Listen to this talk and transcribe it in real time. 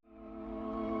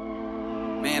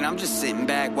Man, I'm just sitting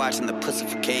back watching the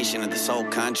pussification of this whole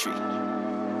country.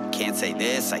 Can't say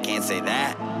this, I can't say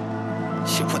that.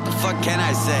 Shit, what the fuck can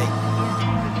I say?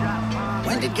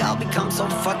 When did y'all become so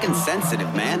fucking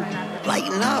sensitive, man?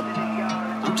 Lighten up.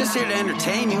 I'm just here to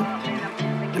entertain you.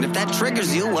 And if that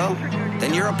triggers you, well,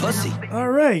 then you're a pussy. All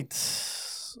right.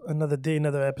 Another day,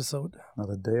 another episode.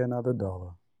 Another day, another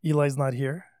dollar. Eli's not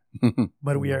here,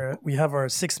 but we have our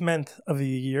 6th month of the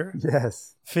year.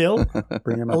 Yes. Phil,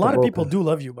 Bring him a out lot the of people bullpen. do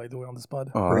love you, by the way, on this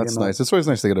pod. Oh, Bring that's him up. nice. It's always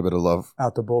nice to get a bit of love.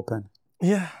 Out the bullpen.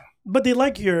 Yeah, but they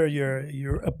like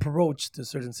your approach to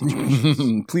certain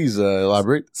situations. Please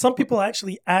elaborate. Some people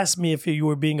actually ask me if you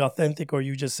were being authentic or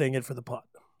you just saying it for the pod.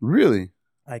 Really?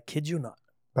 I kid you not.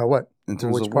 About what? In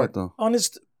terms Which of part? what, though?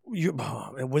 Honest,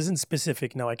 it wasn't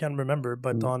specific now. I can't remember,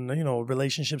 but on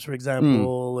relationships, for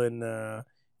example, and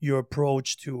your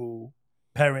approach to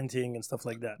parenting and stuff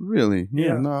like that. Really?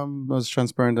 Yeah. No, I'm as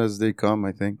transparent as they come,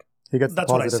 I think. He gets That's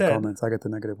the what I positive said. comments. I get the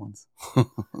negative ones.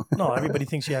 No, everybody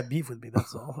thinks you had beef with me.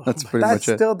 That's all. That's pretty That much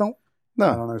it. still don't. I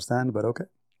No, don't understand, but okay.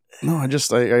 no, I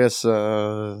guess, I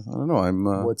don't know. I'm,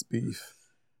 What's beef?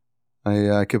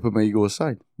 I can put my ego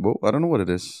aside. Well, I don't know what it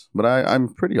is, but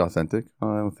I'm pretty authentic.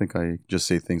 I don't think I just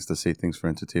say things to say things for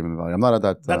entertainment value. I'm not at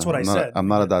that. That's what I said. I'm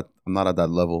not at that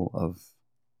level of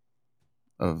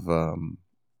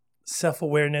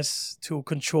Self-awareness to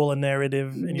control a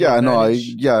narrative. in your yeah, no,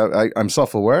 advantage. I'm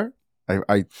self-aware.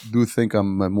 I do think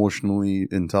I'm emotionally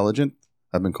intelligent.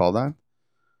 I've been called that.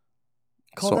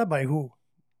 Call So- that by who?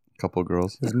 Couple of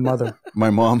girls. His mother.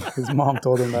 My mom. His mom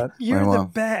told him that. You're the mom.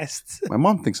 best. My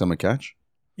mom thinks I'm a catch.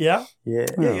 Yeah? Yeah.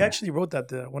 Yeah, you Yeah. actually wrote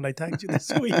that when I tagged you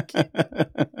this week.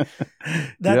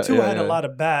 That too had a lot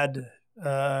of bad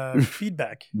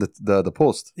feedback. The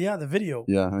post. Yeah, the video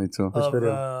Yeah, me too. Which of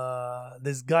video?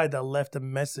 this guy that left a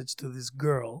message to this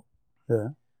girl Yeah.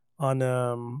 on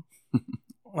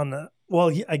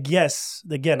I guess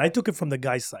again I took it from the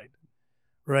guy's side,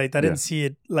 right? I didn't see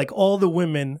it like all the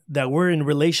women that were in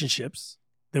relationships.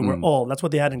 They were all, that's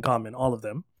what they had in common. All of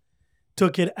them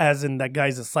took it as in that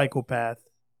guy's a psychopath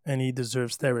and he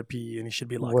deserves therapy and he should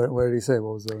be locked up. What did he say?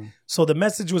 What was the? So the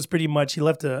message was pretty much, he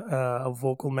left a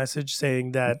vocal message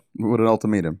saying that, With an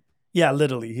ultimatum. yeah,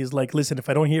 literally, he's like, listen, if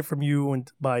I don't hear from you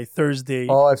by Thursday,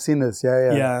 Oh, I've seen this.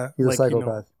 Yeah. yeah, He's a like,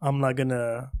 psychopath. I'm not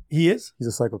gonna. He is? He's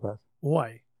a psychopath.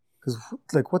 Why? Because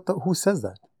who says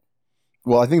that?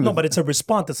 Well, I think No, but it's a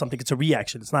response to something. It's a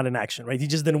reaction. It's not an action, right? He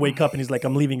just didn't wake up and he's like,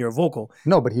 I'm leaving your vocal.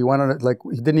 No, but he went on it. Like,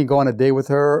 didn't he go on a date with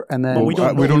her and then? But we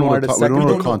don't know. we don't he know wanted the, a we don't know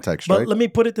second- the context, But right? let me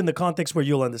put it in the context where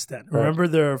you'll understand. Right. Remember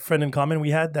the friend in common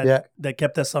we had that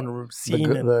kept us on the, scene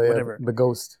go- and the, whatever. the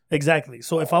ghost. Exactly.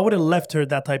 So if I would have left her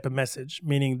that type of message,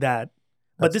 meaning that,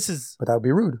 but this is But that would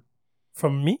be rude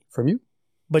from me, from you.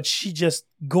 but she just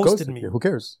ghosted me. you. Who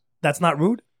cares? That's not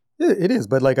rude? Yeah, it is,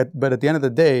 but but at the end of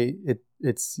the day,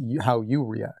 it's how you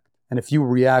react, and if you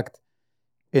react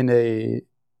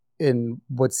in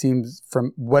what seems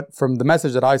from the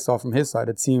message that I saw from his side,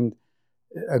 it seemed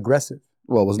aggressive.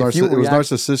 Well, it was, if you it was react-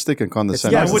 narcissistic and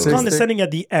condescending. Yeah, it was narcissistic. condescending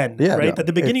at the end, Yeah, right? yeah. At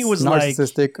the beginning, it It's was like,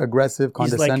 narcissistic, aggressive,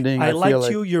 he's like, condescending. I feel liked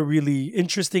like, you, you're really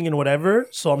interesting and whatever,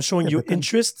 so I'm showing Yeah, you but then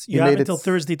interest. he You have made it until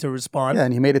Thursday to respond. Yeah,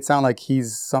 and he made it sound like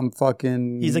he's some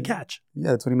fucking. He's a catch.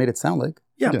 Yeah, that's what he made it sound like.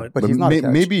 Yeah, Yeah, but he's not a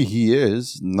catch. maybe he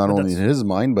is, not But only in that's- his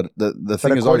mind, but the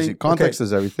thing is obviously according- context okay,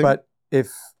 is everything. But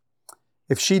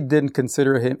if she didn't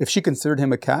consider him, if she considered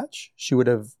him a catch, she would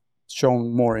have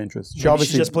shown more interest. She maybe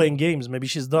obviously she's just playing games. Maybe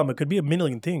she's dumb. It could be a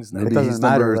million things. Maybe It he's doesn't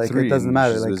matter. number Like 3 it doesn't and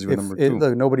matter. she's Like busy with number 2.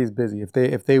 look, nobody's busy.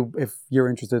 If you're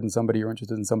interested in somebody, you're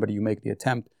interested in somebody. You make the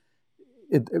attempt.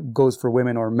 It goes for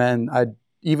women or men.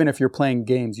 Even if you're playing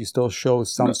games, you still show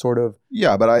some sort of.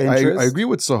 Yeah, but I interest. agree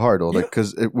with Sahar though, like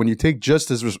because when you take just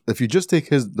his, if you just take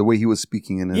the way he was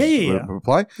speaking in his Yeah.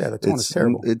 reply, Yeah, the tone is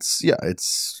terrible.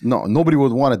 Nobody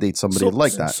would want to date somebody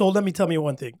like that. So let me tell you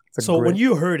one thing. It's a So when grit.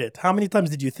 you heard it, how many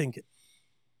times did you think it?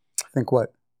 Think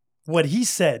what? What he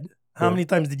said, how Yeah. many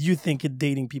times did you think it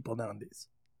dating people nowadays?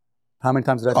 How many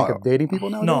times did I think of dating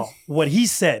people nowadays? No. What he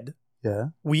said, Yeah.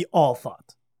 we all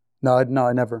thought. No,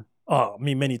 I never. Oh,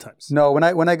 me many times. No, when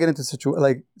I get into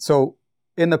so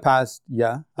in the past,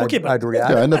 yeah, Okay, I'd, but- I'd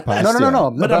react. Yeah, in the past,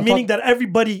 No. But I'm meaning that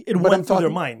everybody, it But went I'm through their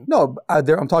talking- mind. No,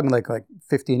 I'm talking like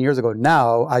 15 years ago.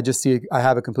 Now I just see I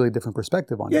have a completely different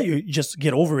perspective on Yeah, it you just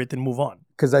get over it and move on.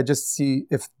 because I just see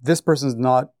if this person's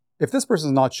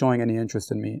not showing any interest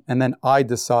in me, and then I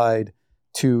decide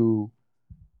to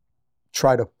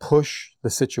try to push the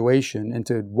situation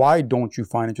into why don't you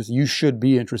find interest? You should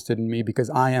be interested in me because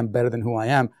I am better than who I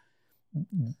am.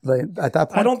 Like, at that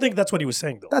point, I don't think that's what he was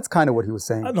saying, though. That's kind of what he was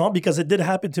saying. No, because it did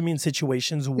happen to me in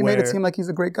situations He where... made it seem like he's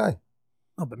a great guy.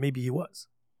 No, but maybe he was.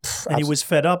 and he was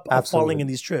fed up of Absolutely. falling in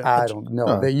these trips. I don't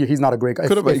know. No. He's not a great guy.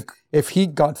 If he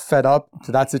got fed up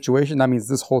to that situation, that means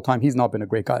this whole time he's not been a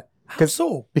great guy.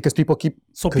 So Because people keep.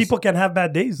 people can have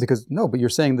bad days. Because no, but you're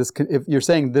saying this. If you're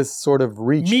saying this sort of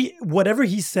reach. Whatever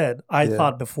he said, I Yeah.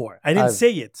 thought before. I didn't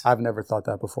say it. I've never thought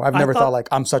that before. I've I never thought- thought like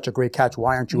I'm such a great catch.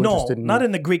 Why aren't you No, interested in not me?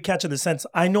 in the great catch in the sense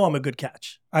I know I'm a good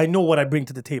catch. I know what I bring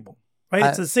to the table. Right?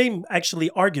 It's the same actually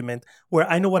argument where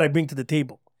I know what I bring to the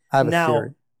table. I have a now,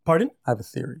 theory. Pardon? I have a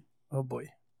theory. Oh boy.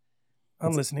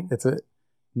 I'm listening. It's a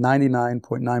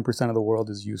 99.9% of the world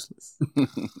is useless.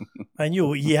 I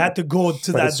knew he had to go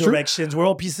to But that it's true. directions. We're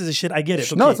all pieces of shit. I get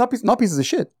it. No, Okay. it's not pieces of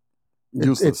shit.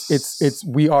 It's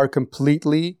we are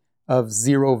completely of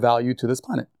zero value to this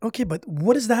planet. Okay, but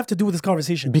what does that have to do with this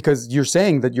conversation? Because you're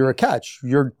saying that you're a catch.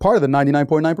 You're part of the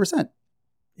 99.9%.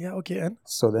 Yeah, okay, and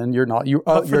So then you're not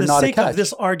but for you're the not a sake catch. of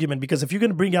this argument, because if you're going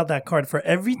to bring out that card for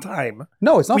every time,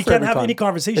 No, it's not we for can't every have time. any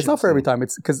conversation. It's not for every time.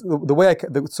 It's because the way I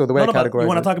categorize you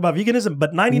want to it- talk about veganism,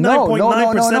 but No, 99.9%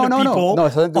 no. of people No,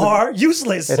 it's not- are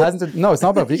useless. It hasn't. No, it's not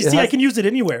about You veganism. see, I can use it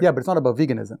anywhere. Yeah, but it's not about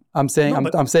veganism. I'm saying No,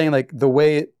 but- I'm saying like the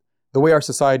way our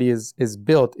society is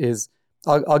built is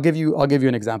I'll give you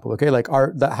an example, okay? Like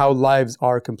how lives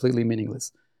are completely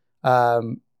meaningless.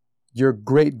 Your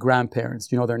great grandparents,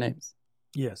 do you know their names?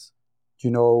 Yes. Do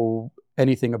you know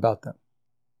anything about them?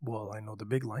 Well, I know the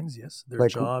big lines. Yes, their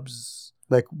Like- jobs,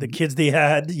 Like the kids they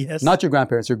had. Yes, not your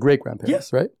grandparents, your great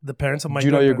grandparents, right? the parents of my. Do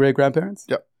you know your grandparents. great grandparents?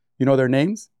 Yep. You know their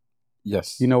names?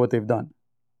 Yes. You know what they've done?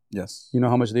 Yes. You know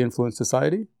how much they influence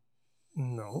society?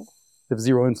 No. They have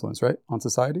zero influence, right, on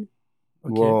society?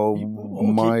 Okay. Well,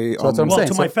 Okay. my So that's what I'm Well, saying.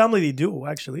 to So- my family, they do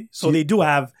actually. So See- they do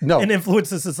have No. an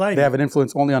influence in society. They have an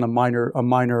influence only on a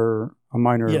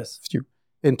minor Yes. few.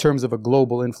 In terms of a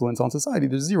global influence on society,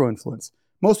 there's zero influence.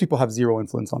 Most people have zero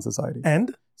influence on society.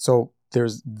 and So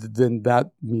then that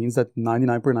means that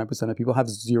 99.9% of people have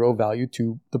zero value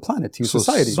to the planet, to So-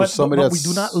 society. so- but somebody we that's-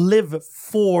 do not live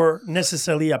for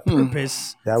necessarily a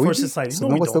purpose Yeah, we for do. society. So No,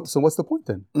 then we what's don't. so what's the point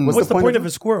then? What's the point of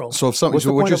a squirrel? So if some, What's so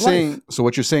the what point you're of life? saying, so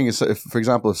what you're saying is, if, for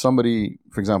example, if somebody,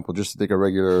 for example, just to take a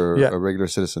regular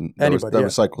citizen that, Anybody, yeah.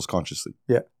 recycles consciously,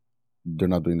 Yeah. they're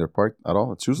not doing their part at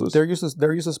all. It's useless. They're useless.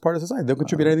 They're useless part of society. They'll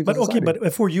contribute anything But to okay, society. but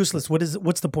if we're useless,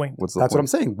 what's the point? What's the That's what I'm point?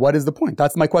 saying. What is the point?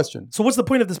 That's my question. So what's the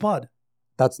point of this pod?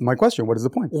 That's my question. What is the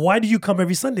point? Why do you come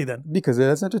every Sunday then? Because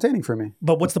that's entertaining for me.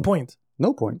 But what's the point?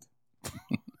 No point.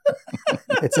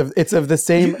 it's of the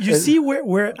same. You see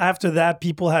where after that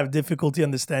people have difficulty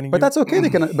understanding But you? that's okay. They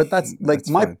can. But that's like That's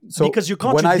my. fine. So Because you're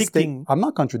when I contradicting- I'm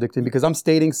not contradicting because I'm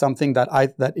stating something that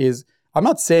is. I'm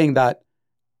not saying that.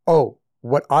 Oh,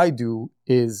 what I do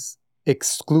is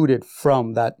excluded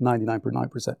from that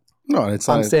 99.9%. No, it's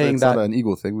I'm not. saying it's that- not an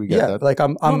ego thing. We get Yeah, that. like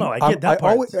I'm. No, I get that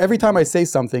part. always, every time I say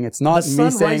something, it's the not sun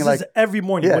me saying rises like. every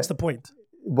morning. Yeah. What's the point?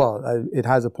 Well, it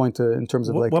has a point in terms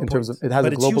of What- like what in terms of point? it has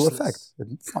But a it's global useless. effect.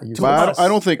 It's not To useless. but us. I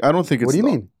don't think it's. What do you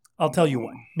mean? I'll tell you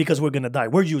why. Because we're gonna die.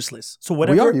 We're useless. So We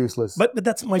whatever. are useless. But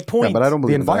that's my point. Yeah, but I don't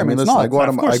believe in that. I mean, environment's listen, not. I go out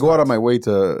Of of course I go out not. of my way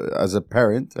to, as a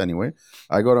parent anyway.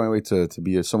 I go out of my way to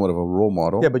be somewhat of a role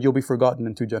model. Yeah, but you'll be forgotten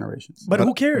in 2 generations. But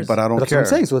who cares? But I don't That's care. what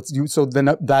I'm saying. So it's you. So then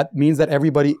that means that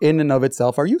everybody in and of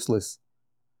itself are useless.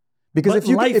 Because But if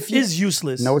you life if you, is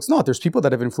useless. no, it's not. There's people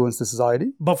that have influenced the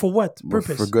society. But for what For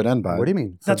purpose? good and bad. What do you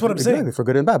mean? That's what I'm saying. Exactly, for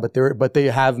good and bad. But they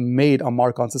have made a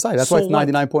mark on society. That's So why it's what?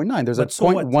 99.9. There's a But so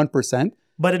what? 0.1%.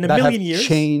 But in a that have million years,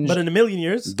 changed- but in a million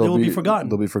years, they will be forgotten.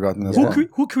 They'll be forgotten as Yeah. well.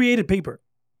 Who created paper?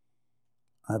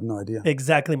 I have no idea.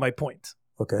 Exactly my point.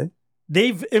 Okay,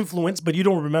 They've influenced, but you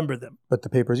don't remember them. but the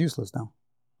paper's useless now.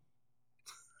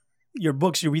 Your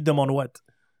books, you read them on what?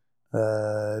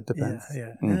 It depends.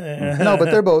 Yeah. No,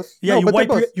 but they're both. Yeah, no, you but they're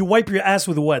both. wipe your ass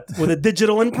with what? With a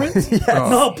digital imprint? Yes.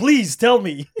 No, please tell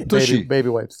me. Tushy. baby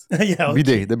wipes. Yeah. okay.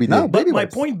 Bidet, the bidet. No, But baby my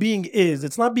wipes. point being is,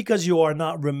 it's not because you are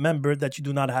not remembered that you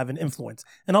do not have an influence.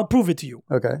 And I'll prove it to you.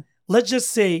 Okay. Let's just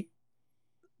say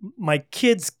my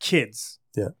kids'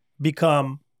 Yeah.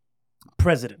 become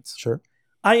presidents. Sure.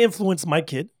 I influence my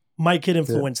kid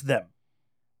influenced them.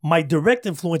 My direct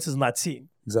influence is not seen,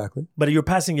 Exactly. but you're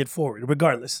passing it forward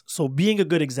regardless. So being a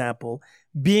good example,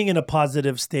 being in a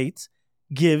positive state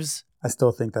gives, I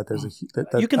still think that there's a.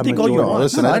 That you can a think all you majority- want.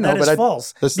 Listen, No, I I know, that is but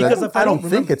false. listen, because I if I don't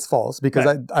remember- think it's false because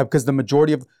Right. because the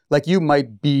majority of like you might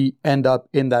end up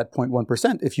in that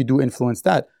 0.1% if you do influence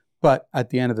that, but at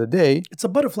the end of the day, it's a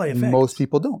butterfly effect. most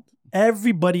people don't.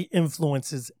 Everybody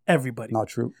influences everybody. Not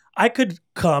true. I could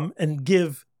come and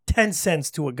give 10 cents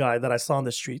to a guy that I saw on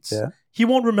the streets. Yeah. He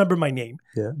won't remember my name.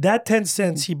 Yeah. That 10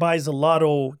 cents, he buys a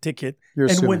lotto ticket You're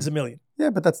and assuming. wins $1 million. Yeah,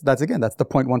 but that's the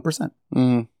 0.1%.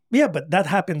 Mm. Yeah, but that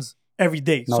happens every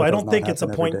day. No, so it I does don't not think it's a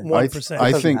happen every day. 0.1%.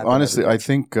 I doesn't think happen honestly, every I day.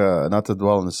 think not to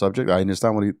dwell on the subject. I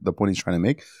understand the point he's trying to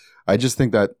make. I just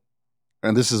think that,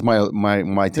 and this is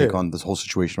my take Yeah. on this whole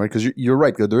situation, right? Because you're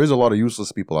right. There is a lot of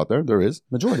useless people out there. There is.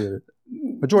 Majority of it.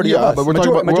 Majority of us. but we're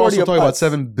Majority also of talking about us.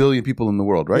 7 billion people in the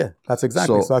world, right? Yeah, that's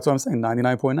exactly. So- So that's what I'm saying.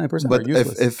 99.9% But are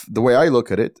useless. if the way I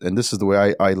look at it, and this is the way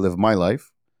I live my life,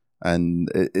 and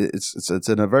it's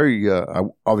in a very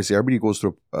obviously everybody goes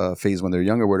through a phase when they're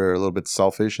younger where they're a little bit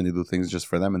selfish and they do things just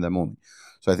for them and them only.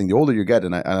 So I think the older you get,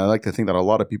 and I like to think that a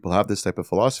lot of people have this type of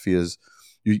philosophy, is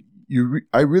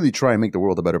I really try and make the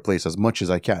world a better place as much as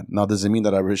I can. Now, does it mean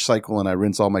that I recycle and I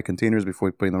rinse all my containers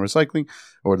before putting them in recycling,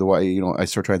 or do I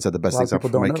start trying to set the best A lot of example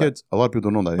people for my don't know kids? A lot of people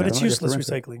don't know that. But yeah. it's I guess useless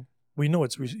they're recycling. We know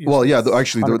it's useless. Well, yeah.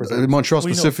 Actually, 100%. in Montreal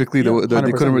We know. specifically, Yeah.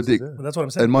 they couldn't. 100% useless, But that's what I'm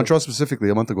saying. In Montreal specifically,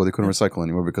 a month ago, they couldn't recycle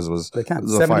anymore because it was They can't. it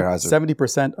was a fire hazard.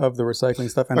 70% of the recycling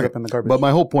stuff ends Okay. up in the garbage. But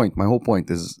my whole point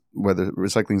is whether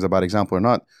recycling is a bad example or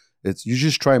not. It's you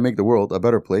just try and make the world a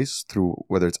better place through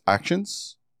whether it's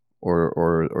actions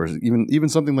or even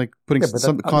something like putting Yeah, but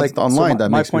some that- content like, online so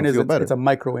that my makes point me is feel it's, better. it's a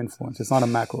micro influence. It's not a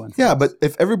macro influence. Yeah, but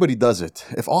if everybody does it,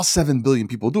 if all 7 billion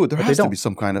people do it, there But has they to don't. be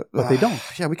some kind of. But they don't.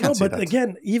 Yeah, we no, can't say but that.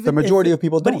 again, even The majority if, of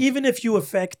people But don't. even if you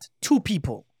affect 2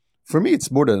 people, For me,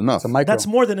 it's more than enough. It's a micro. that's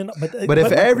more than enough. But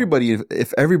if everybody,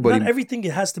 not everything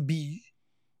has to be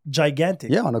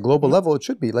gigantic. Yeah, on a global level, it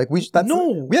should be like we. That's,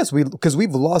 No. Yes, because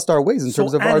we've lost our ways in So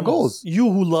terms of our animals, goals.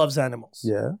 You who loves animals,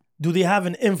 Yeah, do they have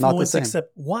an influence? same.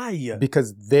 Except why?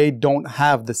 because they don't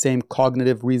have the same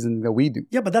cognitive reasoning that we do.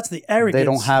 Yeah, but that's the arrogance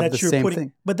don't have that the you're same putting.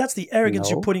 thing. But that's the arrogance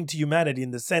No. you're putting to humanity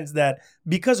in the sense that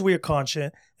because we're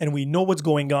conscious and we know what's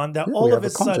going on, that Yeah, all we of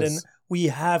have a a conscious. sudden we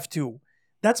have to.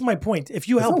 That's my point. If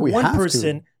you It's help not we one have to.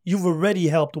 person, you've already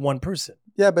helped one person.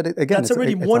 Yeah, but again, That's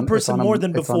already one person more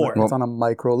than before. It's on a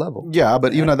micro level. Yeah,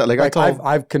 but even at that, like I Like told,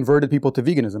 I've converted people to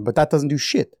veganism, but that doesn't do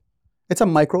shit. It's a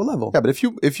micro level. yeah, but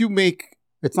if you make,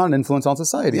 It's not an influence on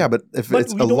society. yeah, but if But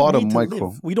it's we a don't lot of need to micro,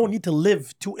 live. We don't need to live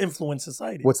to influence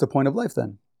society. What's the point of life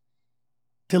then?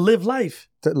 To live life.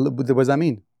 What does that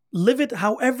mean? Live it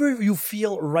however you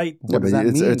feel right. What yeah, does but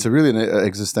that mean? it's a really an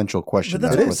existential question. But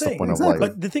that's what I'm what's the saying. point Exactly. of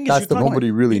life? But the thing is, That's you're the talking,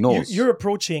 nobody really knows. You're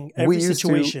approaching every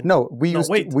situation. We used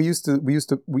wait.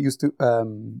 to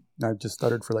I just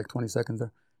stuttered for like 20 seconds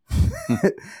there.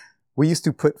 We used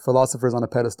to put philosophers on a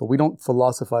pedestal. We don't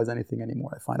philosophize anything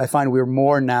anymore, I find we're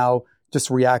more now just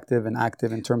reactive and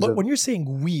active in terms But of when you're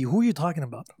saying we, who are you talking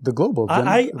about? the global.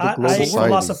 I society.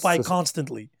 philosophize Soc-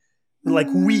 constantly. Like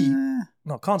we. Eh,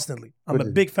 No, constantly. I'm What a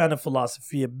is big fan of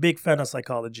philosophy, a big fan of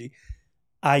psychology.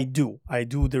 I do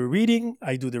the reading,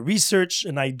 I do the research,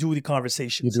 and I do the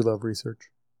conversations. You do love research.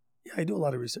 Yeah, I do a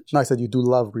lot of research. No, I said you do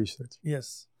love research.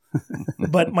 Yes.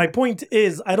 But my point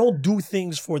is, I don't do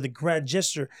things for the grand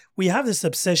gesture. We have this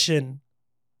obsession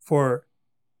for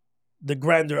the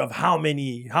grandeur of how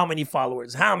many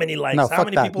followers, how many likes, No, how fuck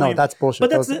many that. people. No, even- that's bullshit. but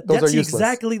that's those that's are useless.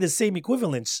 exactly the same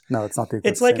equivalence. No, it's not the.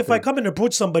 It's like same if I thing. come and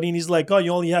approach somebody and he's like, "Oh,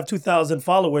 you only have 2,000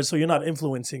 followers, so you're not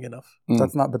influencing enough."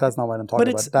 That's not. But that's not what I'm talking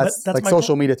it's- about. but That's that's like my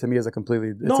social point. media to me is a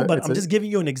completely. No, but I'm just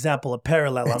giving you an example, a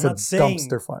parallel. I'm It's not a saying.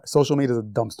 dumpster fire. Social media is a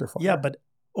dumpster fire. Yeah, but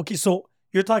okay, so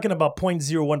you're talking about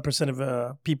 0.01%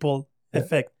 of people Yeah.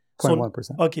 affect. So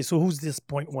 0.1%. okay, so who's this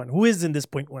 0.1? Who is in this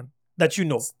 0.1 that you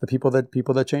know? The people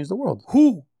that change the world.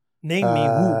 Who? Name me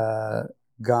who.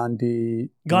 Gandhi,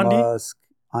 Gandhi? Musk,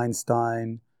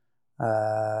 Einstein.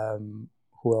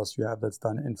 Who else do you have that's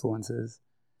done influences?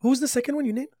 Who's the second one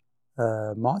you name?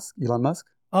 Elon Musk.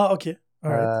 Oh, okay.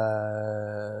 All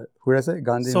right. Who did I say?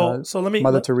 Gandhi. So let me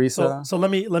Mother let- Teresa. So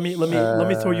let me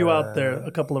throw you out there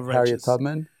a couple of Harriet wrenches.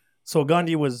 Tubman. So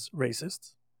Gandhi was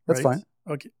racist. That's right? fine.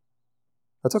 Okay.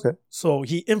 That's okay. So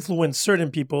he influenced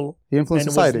certain people He influenced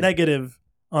and society. was negative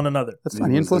on another. That's He fine.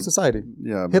 He was influenced the- society.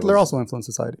 Yeah, but Hitler it was- also influenced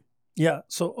society. Yeah.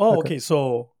 So Okay. okay.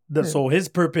 So Yeah. so his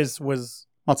purpose was.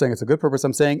 I'm not saying it's a good purpose.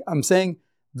 I'm saying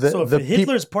So if the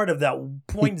Hitler's part of that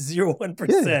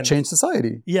 0.01%, yeah, changed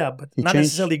society. yeah, but He not changed-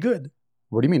 necessarily good.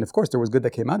 What do you mean? Of course, there was good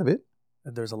that came out of it.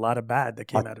 And there's a lot of bad that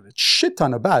came out of it. Shit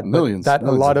ton of bad. but Millions. That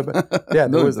millions a lot of yeah.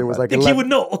 millions There was of like I think he 11 would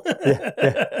know.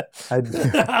 Yeah,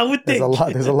 I would think.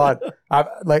 There's a lot.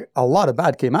 Like a lot of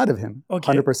bad came out of him.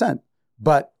 Okay. 100%.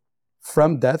 But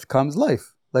from death comes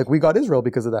life. Like we got Israel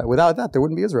because of that. Without that, there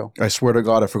wouldn't be Israel. I swear to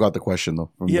God, I forgot the question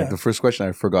though. From Yeah. the first question,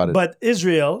 I forgot it. But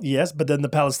Israel, yes, but then the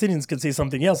Palestinians could say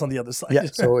something else on the other side. Yeah.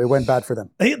 So it went bad for them.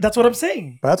 Hey, that's what I'm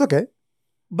saying. But that's okay.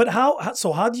 But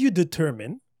how do you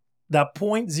determine that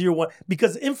 0.01?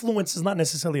 Because influence is not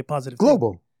necessarily a positive thing.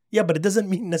 Global. Yeah, but it doesn't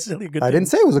mean necessarily a good I thing. didn't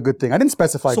say it was a good thing. I didn't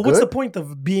specify So good. what's the point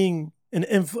of being an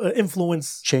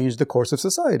influence? Change the course of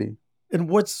society. And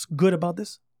what's good about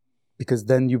this? Because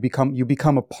then you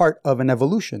become a part of an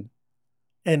evolution.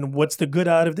 And what's the good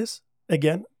out of this?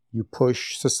 Again, You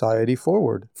push society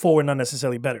forward. forward, not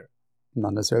necessarily better.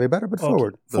 Not necessarily better, but Okay.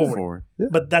 forward. Forward.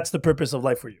 But that's the purpose of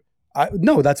life for you.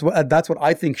 No, that's what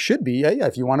I think should be. Yeah.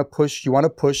 If you want to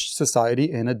push society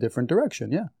in a different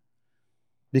direction. Yeah.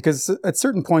 Because at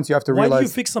certain points you have to Why do you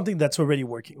realize fix something that's already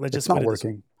working? Let's it's just not put it this way.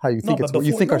 working. How you No, think but it's? You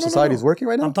before- think no, our no, no, society no. is working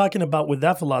right now? I'm talking about with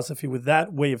that philosophy, with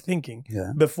that way of thinking.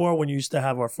 Yeah. Before, when you used to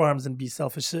have our farms and be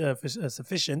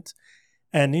sufficient,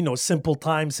 and simple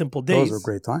time, simple days. Those were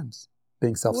great times.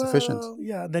 Being self-sufficient. Well,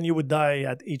 yeah, then you would die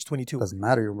at age 22. Doesn't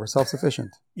matter. We're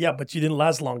self-sufficient. Yeah, but you didn't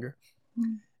last longer.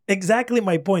 Exactly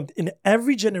my point. In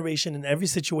every generation, in every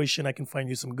situation, I can find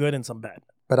you some good and some bad.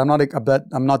 But I'm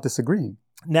not disagreeing.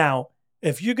 Now,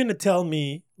 if you're going to tell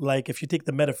me, like, if you take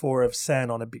the metaphor of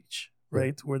sand on a beach,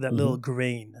 right? We're that little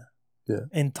grain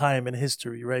in time and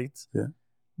history, right? Yeah.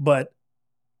 But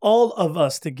all of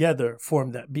us together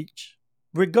form that beach,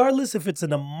 regardless if it's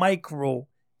in a micro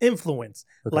influence.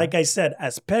 Okay. Like I said,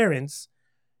 as parents,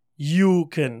 you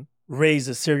can raise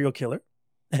a serial killer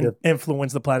and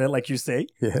influence the planet, like you say,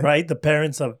 right? The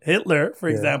parents of Hitler, for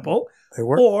example. They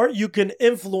were. Or you can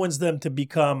influence them to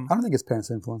become... I don't think his parents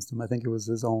influenced him. I think it was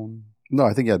his own. No,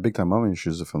 I think he had big time mommy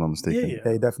issues, if I'm not mistaken. Yeah.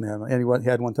 Yeah, he definitely had one. And he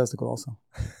had one testicle also.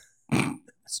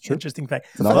 It's true. Interesting fact.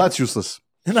 Now that's useless.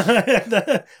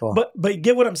 But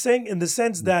get what I'm saying in the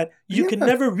sense that you can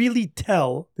never really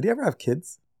tell. Did he ever have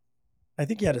kids? I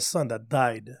think he had a son that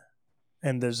died,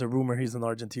 and there's a rumor he's in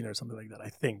Argentina or something like that. I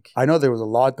think. I know there was a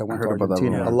lot that went to heard about that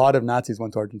Argentina. rumor. A lot of Nazis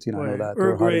went to Argentina. I know that. They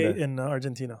were hiding Uruguay there. in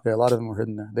Argentina. Yeah, a lot of them were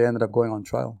hidden there. They ended up going on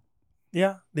trial.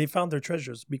 Yeah, they found their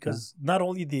treasures because not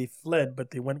only they fled,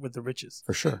 but they went with the riches.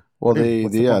 For sure. Well, What's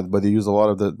the point? but they used a lot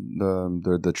of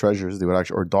the treasures. They would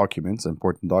actually, or documents,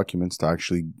 important documents, to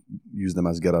actually use them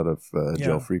as get out of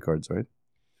jail free cards, right?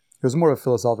 It was more of a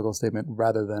philosophical statement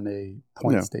rather than a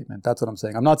point statement. That's what I'm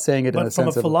saying. I'm not saying it in But a from a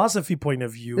sense of philosophy point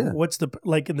of view, what's the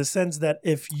like in the sense that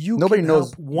if you Nobody can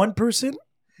knows- help one person,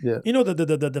 you know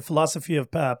the philosophy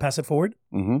of pass it forward,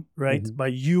 Mm-hmm. right? Mhm. By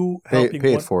you Pay helping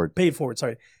it one, forward. pay it forward.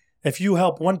 Sorry, if you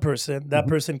help one person, that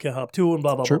person can help two, and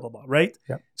blah blah Sure. blah blah blah. Right?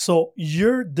 Yeah. So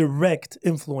your direct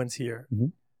influence here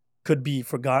Mhm. could be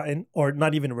forgotten or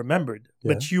not even remembered,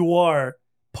 but you are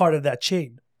part of that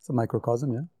chain. it's a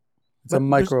microcosm, yeah. It's But a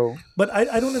micro. But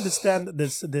I don't understand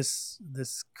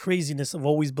this craziness of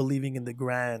always believing in the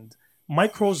grand.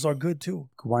 Micros are good too.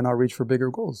 Why not reach for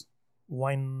bigger goals?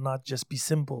 Why not just be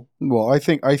simple? Well, I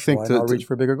think Why to not reach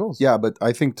for bigger goals? yeah, but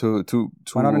I think to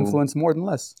Why not influence more than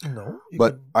less? No.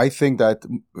 But I think that,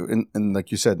 in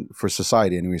like you said, for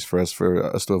society, anyways, for us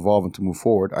to evolve and to move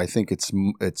forward, I think it's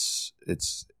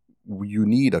you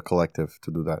need a collective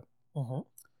to do that.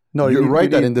 No, You're right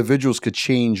that need, individuals could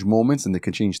change moments and they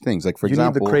could change things. Like for you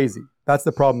example, need the crazy. That's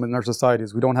the problem in our society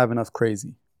is we don't have enough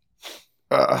crazy.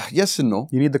 yes and no.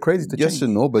 You need the crazy to Yes change.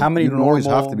 and no, but How many you don't always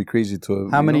have normal- to be crazy to.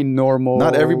 How many normal?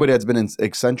 Not everybody has been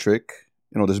eccentric.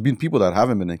 There's been people that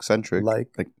haven't been eccentric, like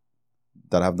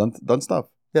that have done stuff.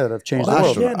 that have changed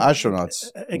Well, the world.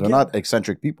 Astronauts. Astronauts. Again- They're not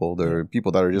eccentric people. They're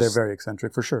people that are They're just very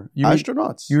eccentric for sure. You mean-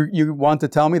 astronauts. you want to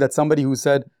tell me that somebody who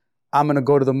said I'm going to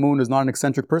go to the moon is not an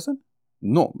eccentric person?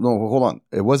 No, hold on.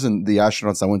 It wasn't the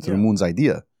astronauts that went to the moon's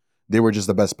idea. They were just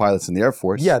the best pilots in the Air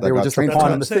Force. Yeah, that they were got just a trained That's pawn what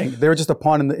in I'm the saying. thing. They were just a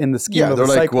pawn in the scheme Yeah, of they're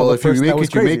the like, cycle well, of if the you person that make was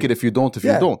it, you crazy. make it. If you don't,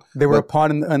 you don't. They were But- a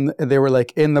pawn and they were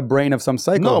like in the brain of some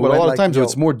psycho. No, who but a went lot like, of times yo,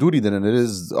 it's more duty than it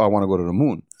is. I want to go to the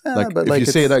moon. Like but if like you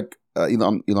say it's- like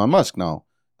Elon Musk now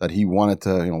that he wanted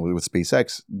to, with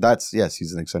SpaceX. That's yes,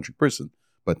 he's an eccentric person.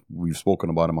 But we've spoken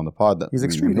about him on the pod. That he's we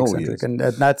extremely know eccentric, he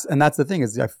is, and that's the thing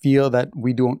is I feel that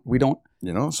we don't.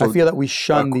 So I feel that we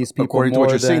shun these people according to more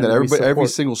what you're saying, than that we every support.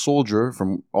 single soldier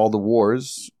from all the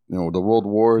wars, the world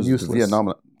wars, the Useless.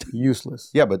 Vietnam. Useless.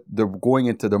 Yeah, but they're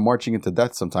marching into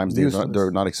death sometimes. Useless.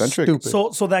 They're not eccentric.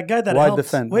 Stupid. So that guy that Why helped,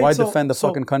 defend? Why defend the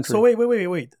fucking country? So wait.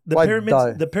 Why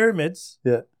die? The pyramids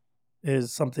Yeah.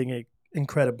 is something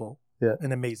incredible Yeah.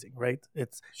 and amazing, right?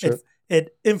 Sure.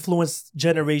 It influenced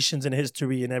generations in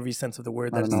history in every sense of the word.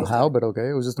 I don't That's know still how, there. but okay.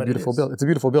 It was just a But it beautiful is. building. It's a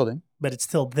beautiful building. But it's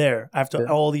still there after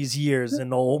Yeah. all these years and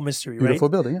the whole mystery, Beautiful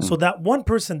right? building. Yeah. So that one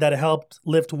person that helped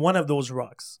lift one of those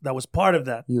rocks, that was part of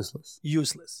that, Useless.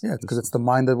 useless. Yeah, because it's the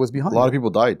mind that was A behind lot it. of people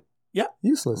died.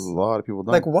 Useless. A lot of people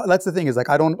died. Like what, that's the thing is like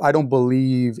I don't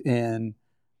believe in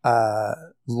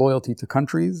loyalty to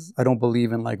countries. I don't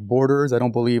believe in like borders. I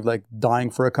don't believe like dying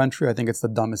for a country. I think it's the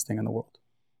dumbest thing in the world.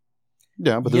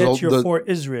 yeah, but Yet there's you're for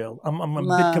Israel. I'm a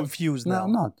Nah, bit confused No, now.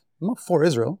 I'm not. I'm not for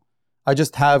Israel. I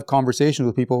just have conversations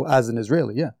with people as an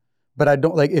Israeli. Yeah, but I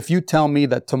don't like if you tell me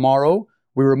that tomorrow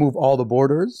we remove all the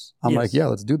borders. I'm Yes. like, yeah,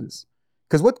 let's do this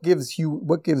Because what gives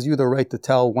you the right to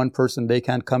tell one person they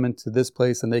can't come into this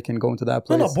place and they can go into that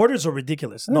place? No, borders are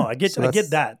ridiculous. No, I get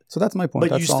that. So that's my point. But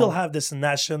that's you still have this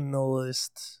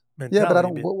nationalist mentality. Yeah, but I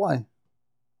don't. Why?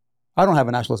 I don't have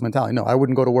a nationalist mentality. No, I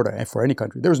wouldn't go to war for any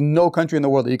country. There's no country in the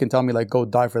world that you can tell me like go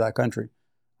die for that country.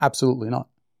 Absolutely not.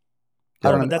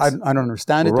 I don't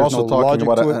understand it. We're There's also no talking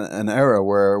logic about to it. an era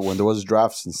where when there was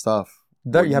drafts and stuff,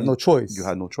 There you have no choice. you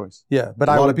had no choice. Yeah, but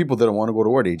A lot of people didn't want to go to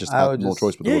war. They just I had would no just-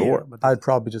 choice but to go to war. I'd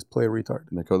probably just play a retard.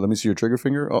 Like, oh, let me see your trigger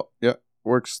finger. Oh, yeah,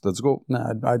 works. Let's go.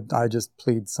 Nah, I just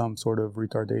plead some sort of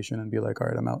retardation and be like, all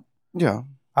right, I'm out. Yeah.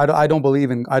 I don't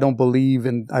believe in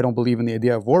the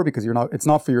idea of war because it's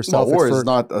not for No, yourself. war it's is for,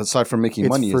 not, aside from making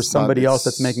money. It's for it's not- somebody else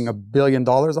it's- that's making $1 billion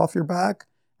off your back,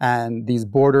 and these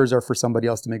borders are for somebody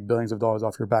else to make billions of dollars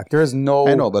off your back. There is no.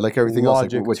 I know, but like everything else,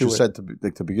 logic like what to you it. said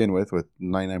to begin with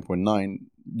 99.9,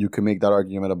 you can make that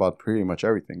argument about pretty much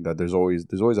everything. That there's always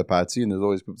a patsy and there's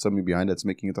always somebody behind that's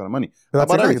making a ton of money. That's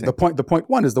about exactly. everything. The point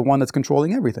one is the one that's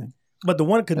controlling everything. But the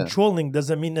one controlling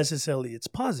doesn't mean necessarily it's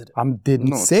positive. Didn't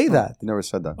No, say it's not. that. You never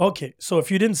said that. Okay, so if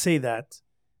you didn't say that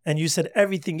and you said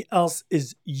everything else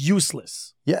is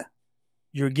useless, Yeah.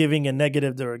 you're giving a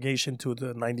negative derogation to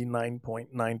the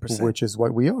 99.9%. Which is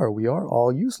what we are. We are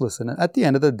all useless, and at the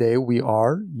end of the day, we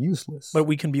are useless. But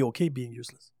we can be okay being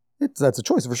useless. That's a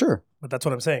choice for sure. But that's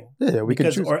what I'm saying. Yeah, we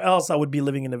Because, can choose. or else I would be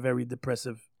living in a very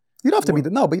depressive. You don't have to be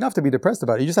but you don't have to be depressed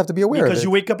about it. You just have to be aware Because of it.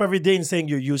 you wake up every day and saying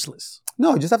you're useless.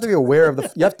 No, you just have to be aware of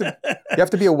the. You have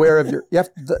to be aware of your.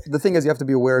 The thing is, you have to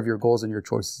be aware of your goals and your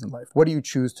choices in life. What do you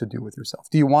choose to do with yourself?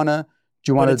 Do you want to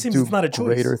it seems do it's not a choice.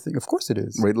 greater thing? Of course it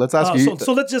is. Wait, let's ask you.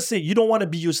 So let's just say you don't want to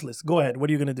be useless. Go ahead. What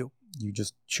are you going to do? You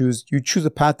just choose. You choose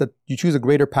a path that you choose a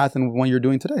greater path than the one you're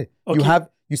doing today. Okay.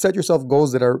 You set yourself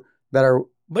goals that are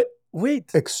But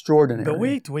wait. extraordinary. But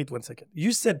wait 1 second.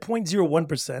 You said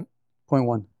 0.01%, Point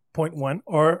one. 0.1,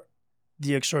 or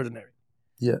the extraordinary.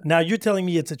 Yeah. Now you're telling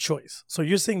me it's a choice. So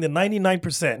you're saying the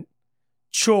 99%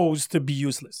 chose to be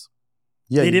useless.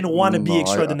 Yeah. They didn't want to no, be I-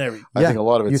 extraordinary. I think a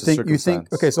lot of it's you think.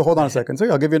 Okay, so hold on a second. So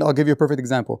I'll give you a perfect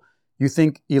example. You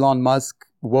think Elon Musk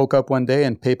woke up one day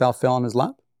and PayPal fell on his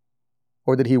lap,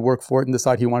 or did he work for it and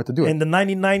decide he wanted to do it? And the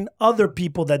 99 other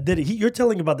people that did it, you're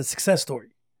telling about the success story.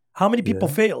 How many people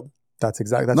Yeah. failed? That's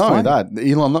not fine. only that.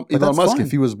 Elon that's Musk, fine.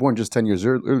 if he was born just 10 years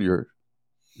earlier,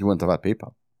 he wouldn't have had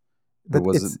PayPal. But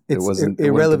it it's wasn't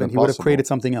irrelevant. He would have possible. created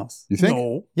something else. You think?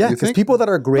 No. Yeah, You because think? people that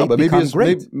are great but become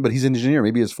great. but he's an engineer.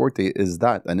 Maybe his forte is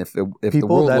that. And if the People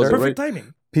world that wasn't are- Perfect right,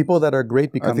 timing. People that are great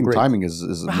I become think great. timing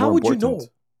is But how more would you important. know?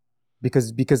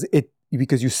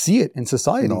 Because you see it in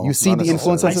society. No, you see not the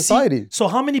influence necessarily. on society. So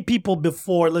how many people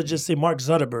before, let's just say Mark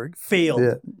Zuckerberg, failed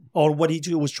Yeah. on what he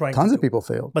was trying Tons to of do? people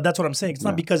failed. But that's what I'm saying. It's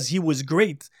not Yeah. because he was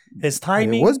great. His And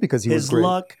timing, it was because he was his great.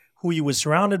 luck, who he was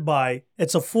surrounded by.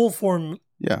 It's a full form.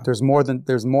 Yeah. There's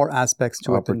more aspects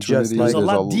to it than just Opportunities. like There's a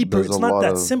lot a- deeper. there's It's a not lot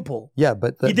that of- simple. yeah,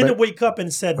 but He didn't wake up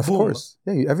and said, Of boom. course,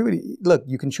 yeah. Everybody, look,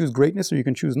 you can choose greatness or you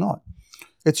can choose not.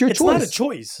 It's your It's choice. not a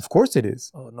choice. Of course, it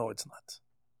is. Oh, no, it's not.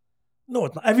 No,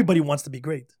 it's not. Everybody wants to be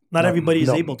great. Not everybody is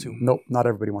able to. No, not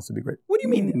everybody wants to be great. What do you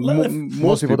mean?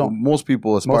 Most people don't. Most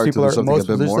people aspire Most people to are do something most a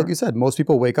bit just more. like you said. Most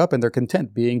people wake up and they're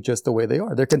content being just the way they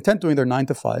are. They're content doing their 9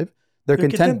 to 5. They're They're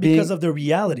content being because of their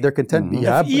reality. They're content. Mhm.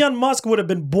 Yeah, If Elon Musk would have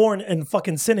been born in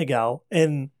fucking Senegal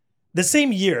in the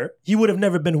same year, he would have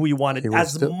never been who he wanted He would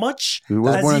as still- much He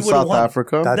was as born he in would have South wanted.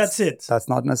 Africa. That's it. That's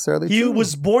not necessarily He true.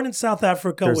 was born in South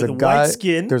Africa There's with a guy. white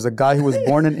skin. There's a guy who was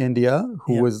born in India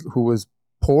who Yeah. was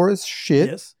poor as shit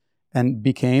Yes. and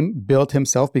built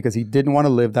himself because he didn't want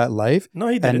to live that life. No,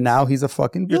 he didn't. And now he's a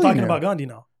fucking You're billionaire. talking about Gandhi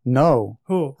now. No,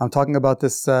 Who? I'm talking about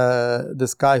this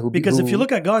guy who Because if you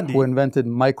look at Gandhi, who invented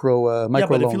micro yeah, but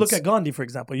loans. if you look at Gandhi, for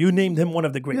example, you named him one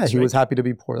of the yeah, greats. he was right? happy to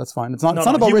be poor. That's fine. It's not. No, it's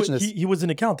not no, about he wa- richness. He was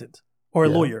an accountant or a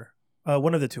Yeah. lawyer,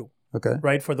 one of the two, okay.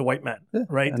 right? For the white man, Yeah.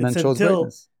 right? And then It's chose until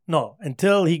greatness.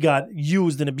 until he got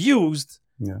used and abused.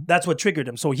 Yeah. That's what triggered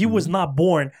him. So he was not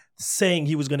born saying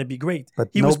he was going to be great. But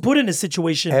He no- was put in a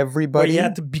situation where Everybody, he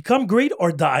had to become great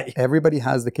or die. everybody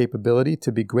has the capability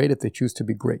to be great if they choose to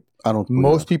be great. I don't. believe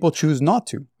Most that. people choose not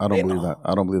to. I don't believe that.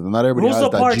 I don't believe that. Not everybody Rosa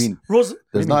has that Parks, gene. Rosa,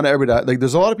 There's not everybody like.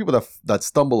 There's a lot of people that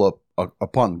stumble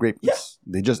upon greatness.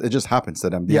 It just happens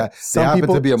to them. They, Yeah, they some happen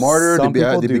people- to be a martyr. some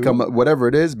people They do. become whatever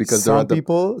it is because they're some at the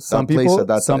people, some place people, at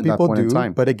that- some at that people point in do.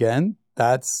 time. But again,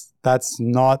 that's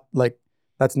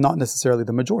not necessarily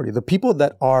the majority. The people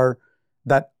that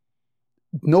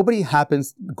nobody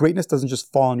happens. Greatness doesn't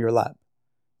just fall on your lap.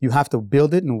 You have to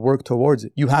build it and work towards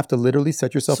it. You have to literally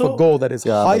set yourself So- a goal that is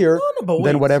Yeah, but- higher but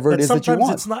than whatever but it is that you sometimes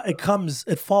want. it's not.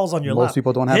 It falls on your Most lap.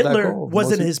 people don't have that Hitler goal.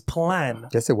 wasn't Most his plan.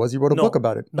 Yes, it was. He wrote a No, book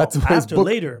about it. No, That's what his after book-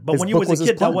 later. But his when he book was was a his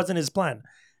kid, that plan. wasn't his plan.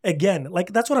 again,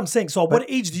 like that's what I'm saying. So at what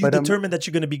age do you determine that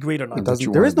you're going to be great or not?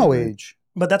 There is no age.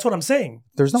 But that's what I'm saying.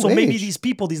 There's no age. So maybe these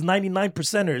people, these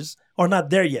 99%ers, are not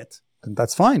there yet.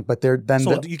 That's fine, but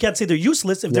you can't say they're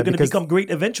useless if they're going to become great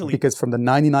eventually. Because from the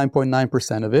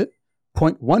 99.9% of it,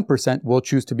 0.1% will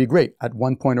choose to be great at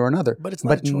one point or another. But it's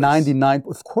not a choice. 99,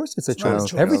 of course it's a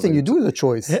choice. Everything you do is a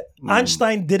choice.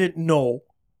 Einstein didn't know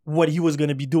what he was going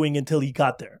to be doing until he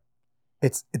got there.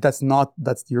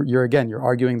 You're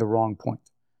arguing the wrong point.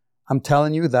 I'm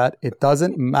telling you that it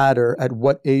doesn't matter at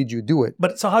what age you do it.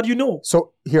 But so how do you know?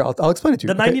 So here, I'll explain it to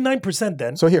you. The 99%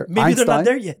 then. So here, maybe they're not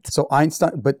there yet. So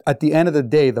Einstein, but at the end of the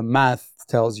day, the math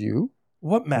tells you.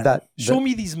 What math? Show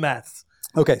me these maths.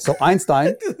 Okay, so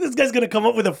Einstein. This guy's going to come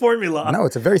up with a formula. No,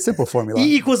 it's a very simple formula.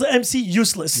 E equals MC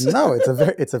useless. No, it's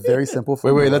a very simple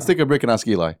formula. Wait, let's take a break and ask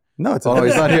Eli. No, he's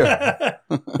not here.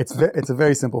 It's a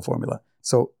very simple formula.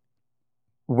 So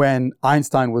when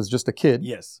Einstein was just a kid,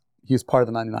 yes, he was part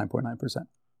of the 99.9%.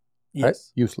 Yes. Right?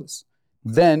 Useless.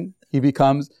 Then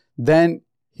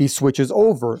he switches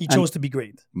over. He chose to be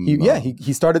great.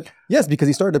 He started, because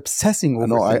he started obsessing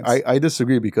over things. I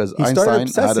disagree because Einstein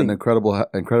had an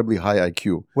incredibly high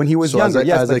IQ. When he was younger,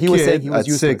 he was saying he was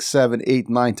useless. 6, 7, 8,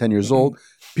 9, 10 years old,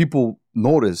 people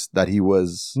noticed that he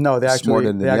was smarter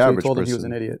than the average told person. him he was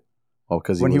an idiot. Oh,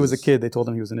 because when he was a kid, they told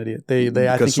him he was an idiot. I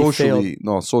think socially, he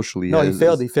failed. Socially. No, he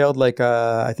failed. He failed like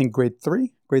I think grade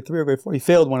 3 or grade 4. He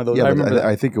failed one of those. Yeah, I remember that.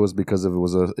 I think it was because it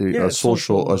was a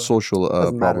social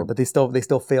problem. Matter, but they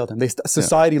still failed him.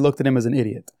 Society looked at him as an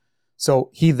idiot. So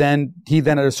he then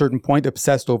at a certain point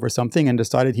obsessed over something and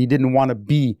decided he didn't want to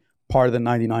be part of the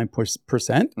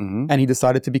 99%, and he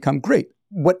decided to become great.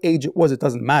 What age it was, it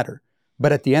doesn't matter.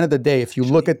 But at the end of the day, if you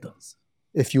look at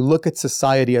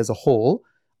society as a whole,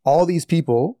 all these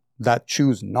people that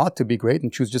choose not to be great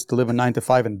and choose just to live a 9 to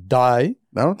 5 and die.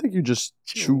 I don't think you just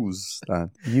choose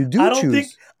that. You do choose. I don't think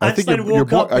Einstein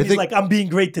woke up and he's like, I'm being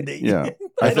great today. Yeah.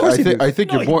 I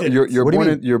think you're born You're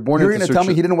going to tell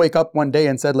me he didn't wake up one day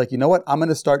and said, like, you know what? I'm going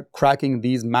to start cracking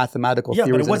these mathematical theories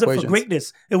and equations. Yeah, but it wasn't for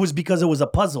greatness. It was because it was a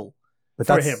puzzle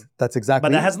for him. That's exactly.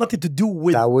 But that has nothing to do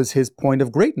with. That was his point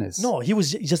of greatness. No, he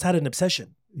just had an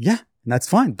obsession. Yeah, and that's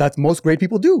fine. That's most great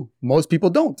people do. Most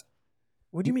people don't.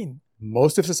 What do you mean?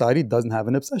 Most of society doesn't have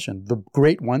an obsession. The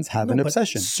great ones have an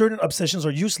obsession. Certain obsessions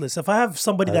are useless. If I have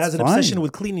somebody that has an obsession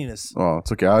with cleanliness. Oh,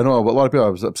 it's okay. I know a lot of people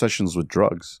have obsessions with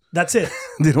drugs. That's it.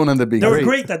 They don't end up being great. They were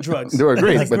great at drugs. They were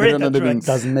great, but they don't end up being...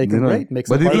 Doesn't make them great. Makes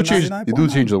but they do change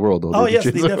the world, though. Oh, yes,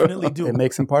 they definitely do. It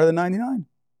makes them part of the 99.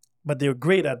 But they're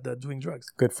great at doing drugs.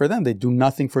 Good for them. They do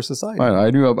nothing for society.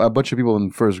 I knew a bunch of people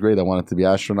in first grade that wanted to be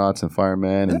astronauts and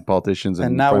firemen and politicians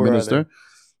and prime minister.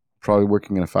 Probably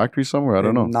working in a factory somewhere. I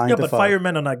don't know. Yeah, but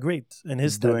firemen are not great in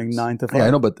his doing 9 to 5. Yeah, I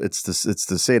know, but it's to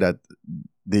say that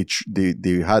they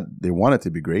wanted to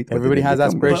be great. Everybody has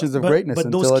aspirations of greatness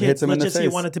until it hits them in the face. Let's just say he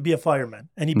wanted to be a fireman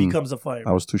and he becomes a fireman.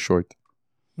 I was too short.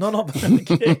 No,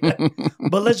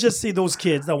 but let's just say those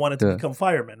kids that wanted to become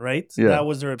firemen, right? Yeah. That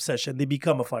was their obsession. They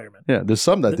become a fireman. Yeah, there's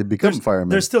some that they become firemen.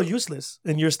 They're still useless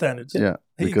in your standards. Yeah,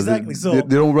 because exactly.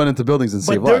 They don't run into buildings and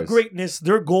save lives. But their greatness,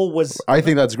 their goal was. I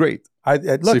think that's great.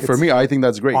 For me, I think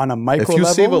that's great. On a micro level, if you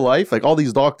save a life, like all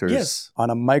these doctors. Yes.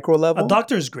 On a micro level, a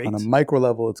doctor is great. On a micro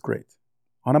level, it's great.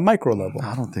 On a micro level,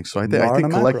 I don't think so. I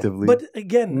think collectively. But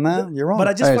again, you're wrong. But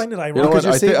I just find it ironic. You know what?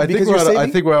 I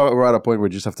think we're at a point where we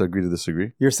just have to agree to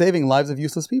disagree. You're saving lives of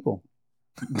useless people.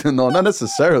 No, not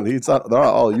necessarily. They're not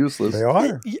all useless. They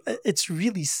are. It's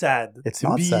really sad. It's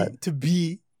not sad to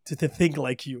think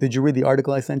like you. Did you read the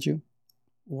article I sent you?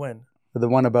 When? The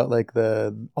one about like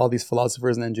all these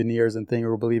philosophers and engineers and things who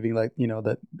were believing like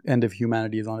that end of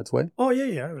humanity is on its way. Oh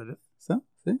yeah, I read it. So.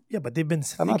 See? Yeah, but they've been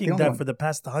thinking that for the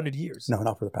past 100 years. No,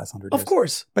 not for the past 100 years. Of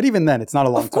course. But even then, it's not a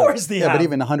long time. Of course they have. But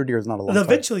even 100 years is not a long time.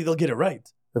 Eventually, they'll get it right.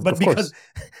 But because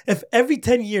if every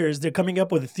 10 years they're coming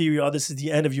up with a theory, this is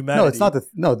the end of humanity. No, it's not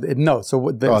no. So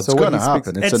it's going to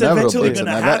happen. It's inevitable. It's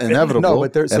inevitable. No,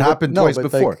 but it happened twice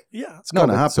before. Yeah, it's going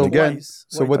to happen again.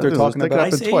 So what they're talking about? It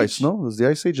happened twice. No, it was the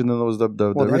Ice Age, and then there was the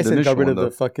Ice Age got rid of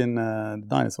the fucking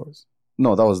dinosaurs.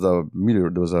 No, that was the meteor.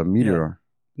 There was a meteor.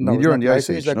 Meteor and the Ice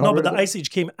Age. No, but the Ice Age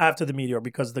came after the meteor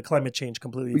because the climate change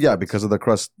completely. Yeah, because of the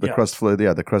crust. The crust flood.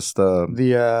 Yeah, the crust.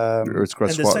 Earth's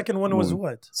crust. And the second one was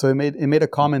what? So it made a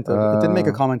comment of. It didn't make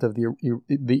a comment of the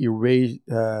erase.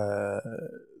 I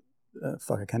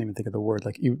can't even think of the word.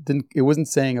 Like it wasn't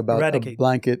saying about eradicate. A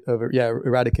blanket of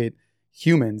eradicate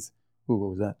humans. Ooh, what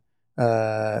was that?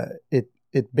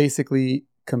 It basically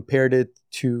compared it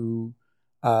to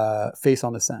face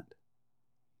on the sand.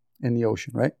 In the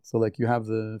ocean, right? So like you have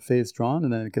the face drawn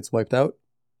and then it gets wiped out.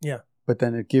 Yeah. But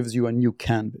then it gives you a new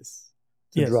canvas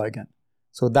to draw again.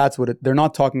 So that's what they're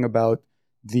not talking about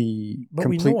the But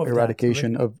we complete know of that,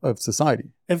 eradication of society.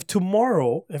 If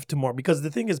tomorrow, because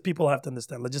the thing is, people have to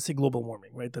understand, let's just say global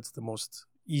warming, right? That's the most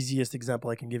easiest example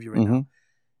I can give you right now.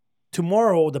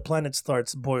 Tomorrow, the planet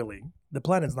starts boiling. The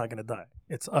planet's not going to die.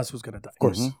 It's us who's going to die. Of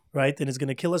course. Right? And it's going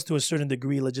to kill us to a certain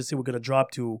degree. Let's just say we're going to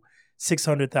drop to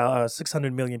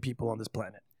 600 million people on this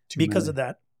planet. Because of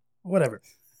that, whatever.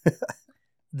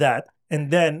 That.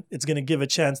 And then it's going to give a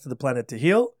chance to the planet to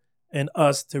heal and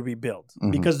us to rebuild.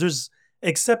 Because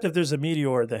except if there's a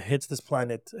meteor that hits this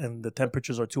planet and the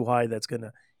temperatures are too high, that's going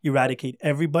to eradicate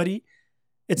everybody.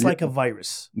 It's like a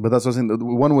virus. But that's what I'm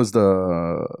saying. One was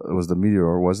the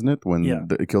meteor, wasn't it? When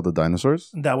it killed the dinosaurs.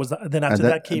 That was then after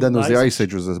that came. Then there was the ice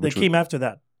age. That came after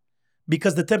that,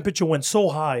 because the temperature went so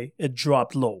high, it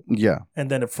dropped low. Yeah,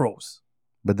 and then it froze.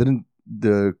 But didn't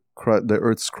the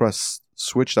Earth's crust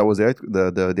switch? That was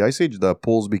the ice age. The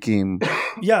poles became.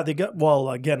 Yeah, they got. Well,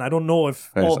 again, I don't know if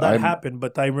all that happened,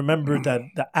 but I remember that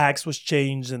the axe was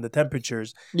changed and the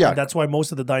temperatures. Yeah, and that's why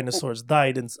most of the dinosaurs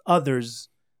died and others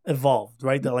evolved,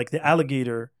 right? Like the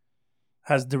alligator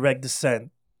has direct descent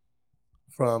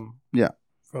from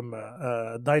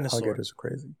dinosaurs. Alligators are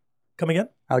crazy. Come again?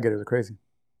 Alligators are crazy.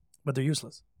 But they're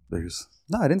useless. They're useless.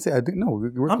 No, I didn't say.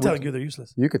 I'm telling you, they're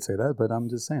useless. You could say that, but I'm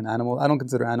just saying, animal. I don't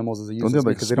consider animals as a useless don't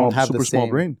they because they don't have the same small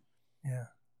brain. Yeah.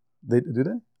 They do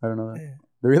they? I don't know that. Yeah.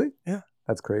 Really? Yeah.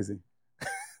 That's crazy.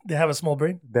 They have a small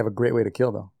brain. They have a great way to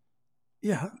kill, though.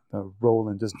 Yeah. Roll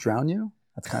and just drown you.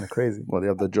 That's kind of crazy. Well, they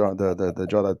have the jaw, the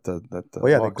jaw that. Oh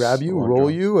yeah, they grab you,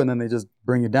 roll you, and then they just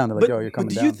bring you down. They're like, "Yo, you're coming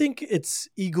down." But do you think it's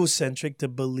egocentric to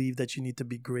believe that you need to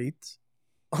be great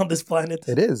on this planet?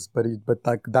 It is, but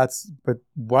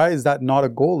why is that not a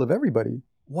goal of everybody?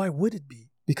 Why would it be?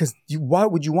 Because why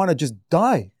would you want to just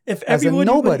die? If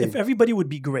everybody would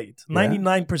be great,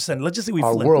 99%. Let's just say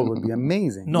our flip. world would be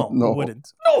amazing. No, it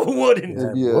wouldn't. No, it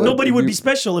wouldn't. Yeah, nobody would be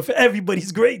special if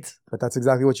everybody's great. But that's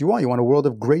exactly what you want. You want a world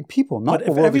of great people, not but a if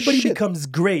world everybody of shit. becomes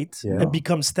great, it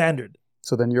becomes standard.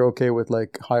 So then you're okay with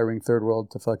like hiring third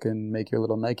world to fucking make your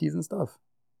little Nikes and stuff?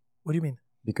 What do you mean?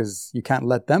 Because you can't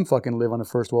let them fucking live on a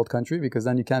first world country because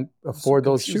then you can't afford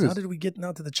those shoes. How did we get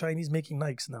now to the Chinese making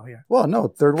Nikes now here? Well, no,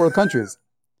 third world countries.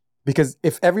 Because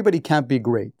if everybody can't be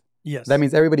great, that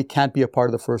means everybody can't be a part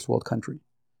of the first world countries.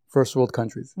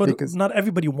 But because not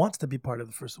everybody wants to be part of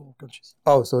the first world countries.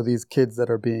 Oh, so these kids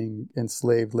that are being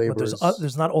enslaved laborers. But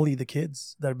there's not only the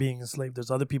kids that are being enslaved.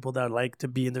 There's other people that like to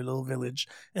be in their little village,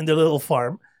 in their little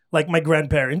farm, like my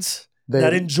grandparents.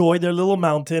 That enjoy their little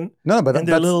mountain and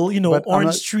their little,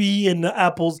 orange tree and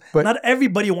apples. But not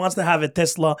everybody wants to have a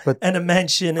Tesla and a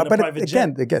mansion and a private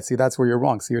jet. Again, see, that's where you're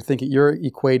wrong. So you're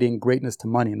equating greatness to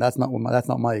money, and that's not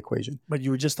my equation. But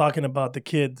you were just talking about the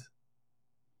kid.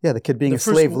 Yeah, the kid being a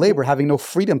slave labor, having no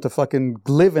freedom to fucking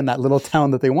live in that little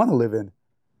town that they want to live in.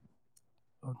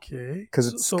 Okay.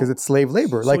 Because it's slave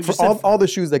labor. Like for all the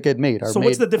shoes that get made are made. So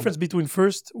what's the difference between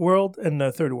first world and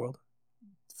third world?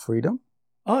 Freedom.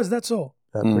 Oh, is that so?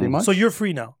 Pretty much. So you're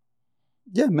free now?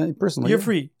 Yeah, man, personally. You're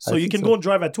free. So you can go and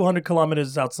drive at 200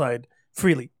 kilometers outside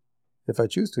freely? If I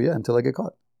choose to, yeah, until I get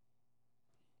caught.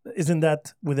 Isn't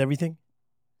that with everything?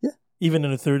 Yeah. Even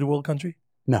in a third world country?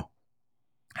 No.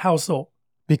 How so?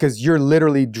 Because you're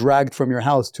literally dragged from your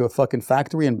house to a fucking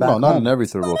factory and back home. No, not in every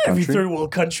third world country. Every third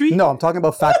world country? No, I'm talking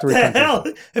about factory countries. Hell?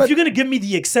 If you're gonna give me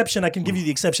the exception, I can give you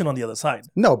the exception on the other side.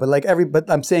 No, but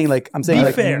I'm saying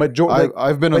fair.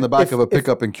 I've been on the back of a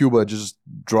pickup in Cuba, just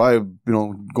drive,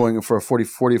 going for a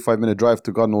 45-minute drive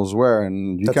to God knows where,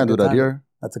 and you can't do that here.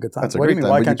 That's a good time. That's a great time,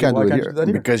 but you can't do it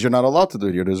here because you're not allowed to do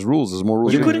it here. There's rules. There's more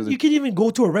rules. You can't even go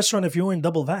to a restaurant if you weren't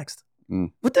double vaxxed.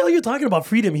 What the hell are you talking about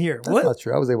freedom here? That's not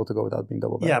true. I was able to go without being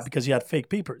double vaxxed. Yeah, because you had fake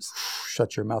papers.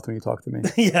 Shut your mouth when you talk to me.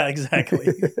 Yeah, exactly.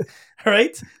 All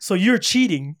right? So you're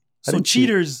cheating. So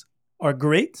cheaters are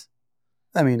great?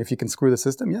 I mean, if you can screw the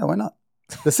system, yeah, why not?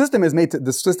 The system is made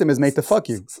to fuck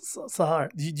you. Sahar,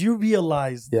 do you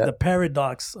realize the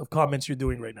paradox of comments you're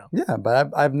doing right now? Yeah,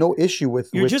 but I have no issue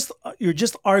with... You're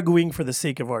just arguing for the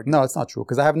sake of arguing. No, it's not true,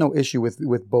 because I have no issue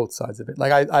with both sides of it.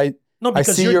 Like No,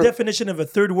 because your definition of a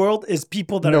third world is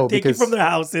people that are taken from their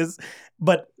houses.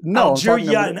 But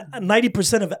Algeria and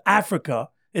 90% of Africa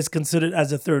is considered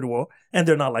as a third world, and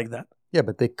they're not like that. Yeah,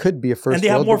 but they could be a first world. And they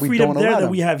have more freedom there than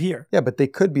we have here. Yeah, but they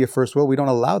could be a first world. We don't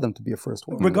allow them to be a first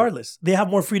world. Regardless, they have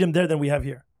more freedom there than we have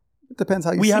here. It depends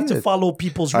how you see it. We have to follow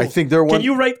people's rules. I think they're one.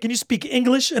 Can you speak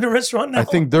English in a restaurant now? I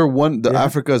think they're one.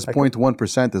 Africa's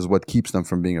 0.1% is what keeps them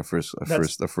from being a first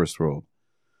world.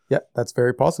 Yeah, that's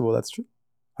very possible. That's true.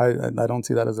 I don't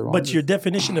see that as a wrong. But your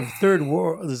definition of third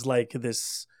world is like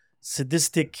this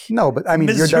sadistic. No, but I mean,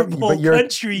 miserable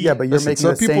country. Yeah, but you're Listen, making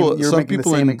some the same. people- You're some making the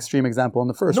people same in- extreme example in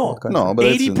the first No. world country. No, but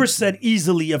it's 80%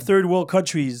 easily of third world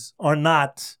countries are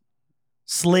not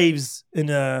slaves in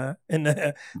a you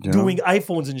know? doing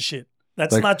iPhones and shit.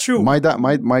 That's Like, not true. My dad,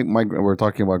 my we're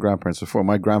talking about grandparents before.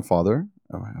 My grandfather,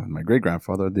 my great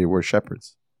grandfather, they were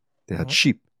shepherds. They had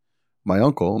sheep. My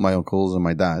uncles, and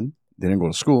my dad, they didn't go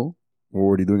to school. What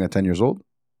were they doing at 10 years old?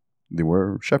 They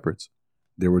were shepherds.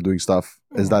 They were doing stuff.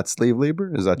 Is that slave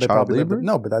labor? Is that They child probably lived labor? it-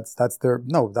 No, but that's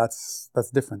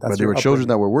different. That's But they your were children upbringing.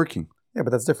 that were working. Yeah,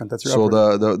 but that's different. That's your So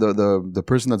upbringing. the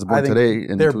person that's I born think today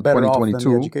in they're better off than the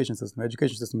 2022. education system. The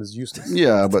education system is useless.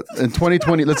 Yeah, but in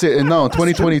 2020, let's say now in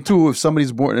 2022, if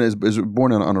somebody's born is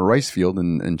born on a rice field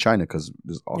in China, because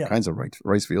there's all Yeah. kinds of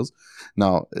rice fields.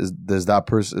 Now,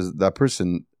 that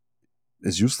person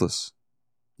is useless.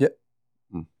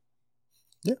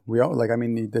 Yeah, we all like. I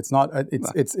mean, it's not.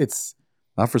 It's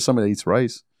Not for somebody that eats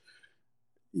rice.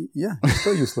 yeah, it's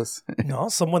still useless. No,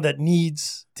 someone that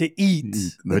needs to eat.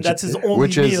 Which- That's his only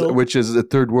meal. which is the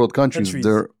third world countries. Countries.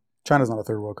 They're China's not a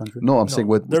third world country. no, I'm No, saying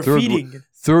what they're feeding.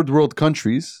 third world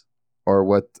countries are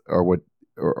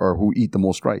who eat the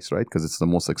most rice, right? Because it's the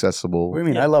most accessible. What do you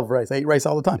mean? Yeah. I love rice. I eat rice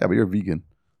all the time. Yeah, but you're vegan.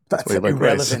 That's why you like rice.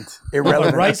 irrelevant. But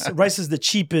Irrelevant. rice is the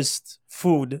cheapest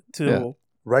food to. Yeah.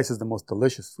 Rice is the most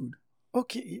delicious food.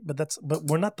 Okay, but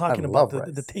we're not talking love about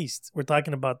rice. the taste. We're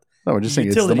talking about No, we're just saying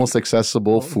it's Utility. the most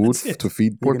accessible Well, food that's it. to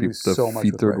feed poor can do people. so To much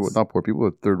feed with third rice. world, not poor people,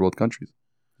 but third world countries.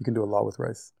 You can do a lot with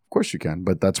rice. Of course you can,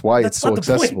 but that's why That's it's so not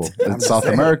the point. accessible. I'm In just South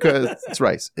saying. America, it's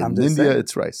rice. I'm In just India, saying.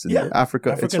 it's rice. In Yeah.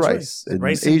 Africa, Africa, it's it's rice. rice. In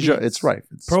Rice and Asia, beans. it's rice.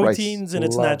 It's proteins and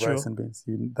it's Love natural. rice and beans.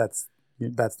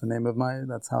 That's the name of my.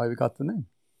 That's how I got the name.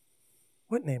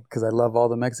 What name? Because I love all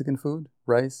the Mexican food: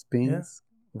 rice, beans,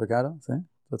 avocado. See,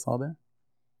 that's all there.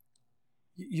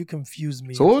 You confuse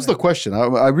me. So what was the man. question?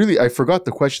 I forgot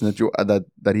the question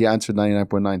that he answered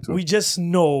 99.9 to. We just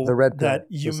know The red pill. that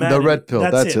The humanity. The red pill.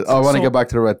 That's it. I want to So- get back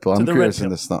to the red pill. to I'm the curious red in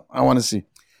pill. this now. I want to see.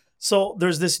 So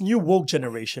there's this new woke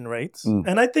generation, right? Mm.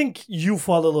 And I think you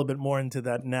fall a little bit more into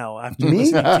that now after Me?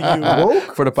 listening to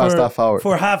Woke? For the past half hour.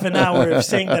 for half an hour of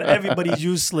saying that everybody's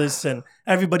useless and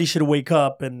everybody should wake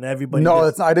up and everybody. No, this-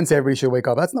 that's not, I didn't say everybody should wake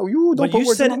up. That's no. You don't But put you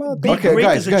words said in my mouth. be Okay, great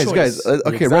guys, is a guys. choice.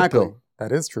 Okay, red pill.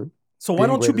 That is true. So why Being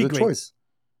don't you be is a great? choice.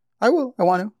 I will. I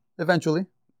want to. Eventually.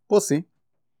 We'll see.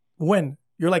 When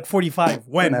you're like 45.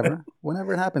 When?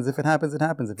 Whenever it happens. If it happens, it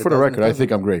happens. If it For the doesn't, record, it I think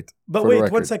doesn't. I'm great. But For the wait,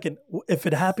 record. one second. If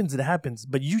it happens, it happens.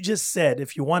 But you just said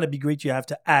if you want to be great, you have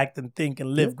to act and think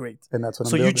and live great. And that's what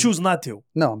So I'm you building. choose not to.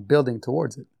 No, I'm building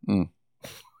towards it. Mm.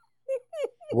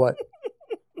 What?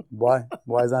 Why?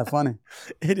 Why is that funny?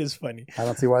 It is funny. I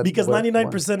don't see why. Because why-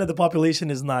 99% of the population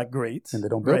is not great. And they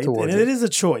don't build right? towards And it. it is a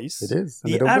choice. It is.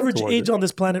 And they The don't build average towards age it. on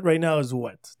this planet right now is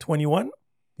what? 21?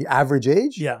 The average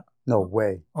age? Yeah. No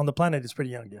way. On the planet, it's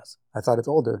pretty young, yes. I thought it's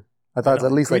older. I thought it's No,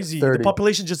 at least crazy. like 30. The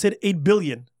population just hit 8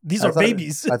 billion. These I are thought it-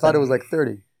 babies. I thought it was like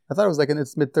 30. I thought it was like in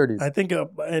its mid 30s. I think,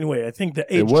 anyway, I think the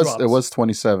age It drops. was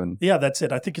 27. Yeah, that's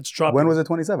it. I think it's dropping. When was it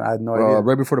 27? I had no idea.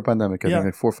 Right before the pandemic. I Yeah. think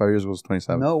like 4 or 5 years was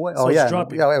 27. No way. So Oh it's yeah.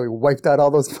 dropping. Yeah, we wiped out all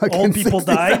those fucking All people 60s.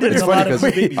 died. And It's a funny lot of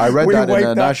because babies. I read We that in wiped a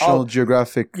out National all-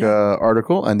 Geographic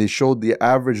article, and they showed the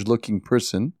average looking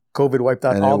person, COVID wiped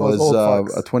out and all it those was old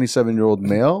fucks. a 27-year-old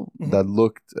male Mhm. that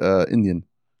looked Indian.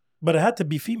 But it had to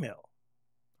be female.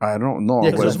 I don't know.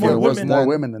 Yeah, because but there's it more was women- more then-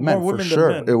 women than more men, women for than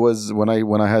sure. men. It was when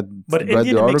I had But read Indian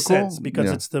the it article makes sense because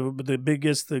yeah. it's the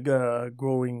biggest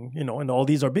growing, and all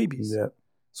these are babies. Yeah,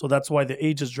 So that's why the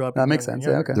age is dropping. that makes younger and sense.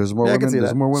 Yeah, younger. okay. There's more Yeah, I can women. see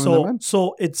There's that. more women than men.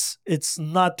 So it's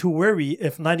not to worry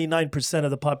if 99%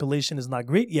 of the population is not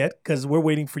great yet because we're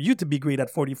waiting for you to be great at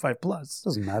 45 plus.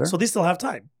 Doesn't matter. So they still have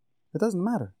time. It doesn't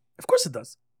matter. Of course it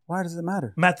does. Why does it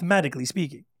matter? Mathematically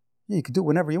speaking. Yeah, you can do it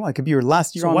whenever you want. It could be your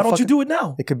last year So on why the don't you fucking- do it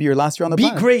now? It could be your last year on the Be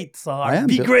planet. great, I Sahar. am.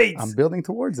 Be great. I'm building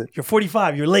towards it. You're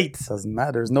 45. You're late. Doesn't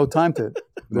matter. There's no time to.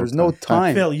 There's No no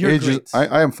time. Phil, you're Age is- great.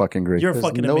 I am fucking great. You're There's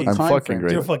fucking no amazing. I'm time fucking frame.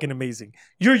 great. You're fucking amazing.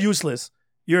 You're useless.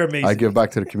 You're amazing. I give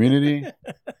back to the community.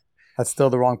 That's still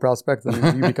the wrong prospect.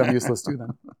 Then you become useless too. Then,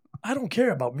 I don't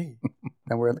care about me.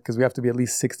 and we're because we have to be at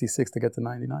least 66 to get to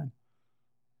 99.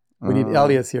 We need Uh,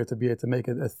 Elias here to make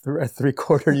it a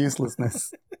 3/4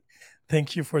 uselessness.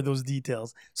 Thank you for those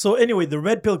details. So anyway, the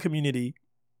red pill community,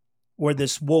 where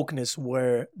this wokeness,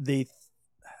 where they,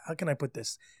 how can I put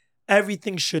this?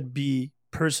 Everything should be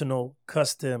personal,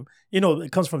 custom.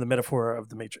 It comes from the metaphor of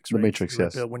the Matrix. The right? Matrix, Red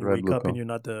yes. pill, when you Red, wake blue up and pill. you're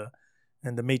not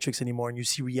in the Matrix anymore, and you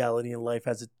see reality in life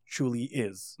as it truly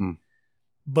is. Mm.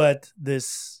 But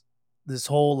this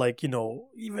whole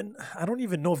even I don't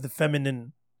even know if the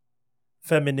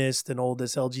feminist and all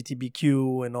this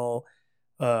LGBTQ and all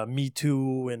Me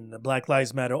Too and Black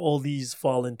Lives Matter, all these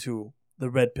fall into the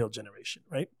red pill generation,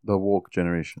 right? The woke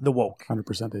generation. The woke.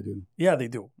 100% they do. Yeah, they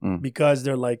do. Because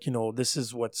they're like, this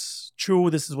is what's true.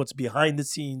 This is what's behind the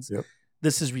scenes. Yep.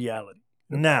 This is reality.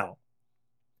 Now,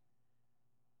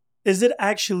 is it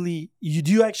actually,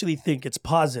 do you actually think it's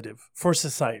positive for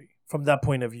society from that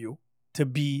point of view to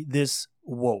be this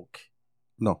woke?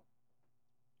 No,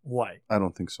 Why? I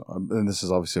don't think so. And this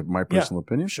is obviously my personal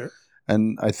opinion. Sure.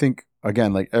 And I think,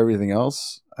 again, like everything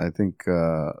else, I think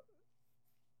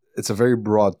it's a very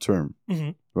broad term,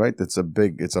 right? It's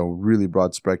a really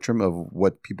broad spectrum of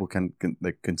what people can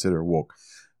like consider woke.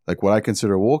 Like what I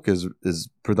consider woke is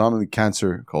predominantly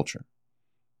cancer culture,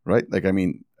 right? Like, I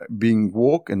mean, being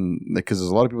woke, and because there's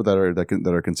a lot of people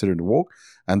that are considered woke,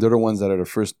 and they're the ones that are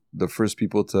the first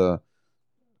people to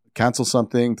cancel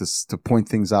something, to point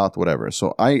things out, whatever.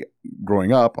 So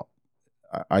growing up,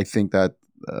 I think that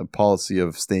policy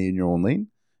of stay in your own lane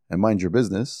and mind your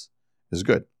business is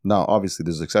good. Now, obviously,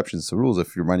 there's exceptions to rules.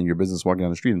 If you're minding your business, walking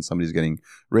down the street, and somebody's getting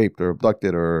raped or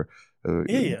abducted, or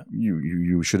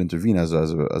you should intervene as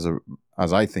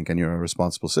I think, and you're a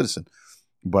responsible citizen.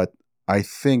 But I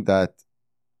think that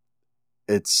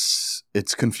it's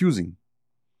confusing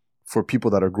for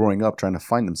people that are growing up trying to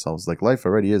find themselves. Like, life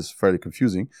already is fairly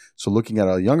confusing. So looking at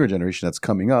a younger generation that's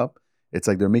coming up, it's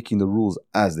like they're making the rules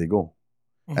as they go.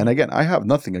 And again, I have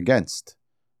nothing against,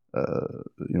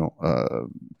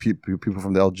 people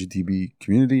from the LGBT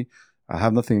community. I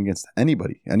have nothing against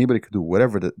anybody. Anybody could do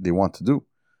whatever they want to do.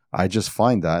 I just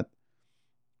find that.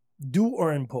 Do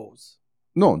or impose?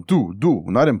 No, do,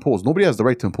 not impose. Nobody has the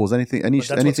right to impose anything on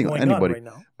anybody. Right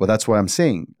now. But that's why I'm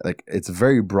saying, like, it's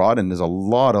very broad, and there's a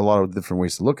lot of different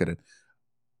ways to look at it.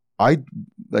 And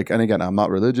again, I'm not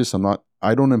religious.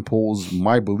 I don't impose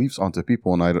my beliefs onto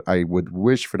people, and I would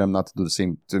wish for them not to do the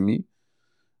same to me,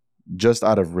 just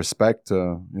out of respect.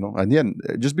 In the end,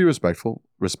 just be respectful,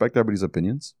 respect everybody's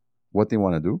opinions, what they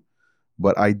want to do.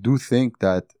 But I do think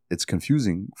that it's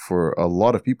confusing for a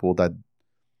lot of people that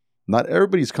not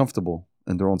everybody's comfortable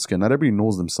in their own skin. Not everybody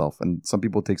knows themselves, and some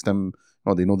people takes them.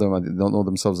 They don't know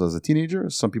themselves as a teenager.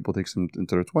 Some people takes them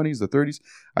into their 20s, their 30s.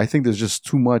 I think there's just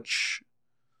too much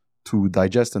to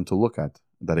digest and to look at,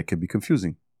 that it can be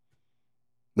confusing.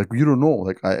 Like, you don't know.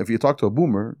 Like, if you talk to a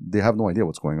boomer, they have no idea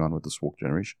what's going on with this woke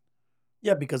generation.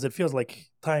 Yeah, because it feels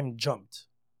like time jumped,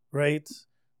 right?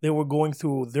 They were going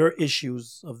through their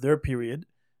issues of their period,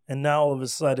 and now all of a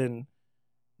sudden,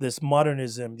 this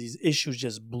modernism, these issues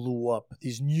just blew up.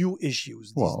 These new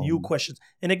issues, these new questions.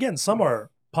 And again, some are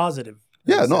positive.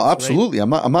 Yeah, no, absolutely.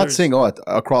 Right? I'm not saying,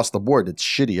 across the board, it's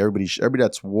shitty. Everybody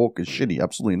that's woke is shitty.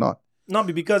 Absolutely not. No,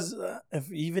 because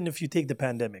even if you take the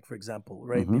pandemic, for example,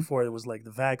 right? Before it was like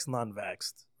the vax,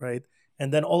 non-vaxxed, right?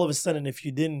 And then all of a sudden, if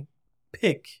you didn't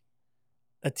pick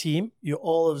a team, you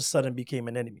all of a sudden became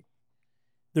an enemy.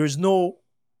 There's no,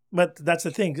 but that's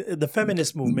the thing. The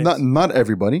feminist movement. Not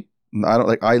everybody. I don't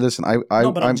like. I listen.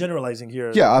 I'm generalizing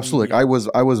here. Yeah, absolutely. Like,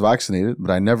 I was vaccinated,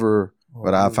 but I never.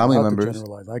 But I have family members.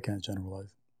 Generalize. I can't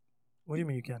generalize. What do you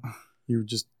mean you can't? You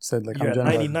just said like you're I'm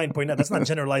at 99.9. That's not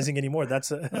generalizing anymore. That's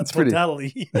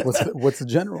totality. What's the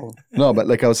general? No, but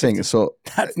like I was saying, so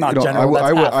that's not general.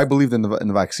 I believed in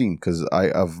the vaccine because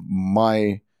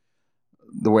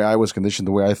the way I was conditioned,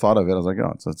 the way I thought of it, I was like,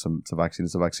 it's a vaccine.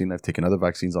 It's a vaccine. I've taken other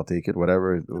vaccines. I'll take it.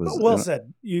 Whatever it was. Well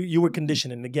said. You were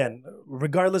conditioned, and again,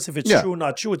 regardless if it's true or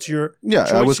not true, it's your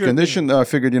choice, I was conditioned. I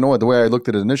figured, the way I looked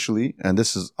at it initially, and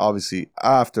this is obviously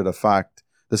after the fact.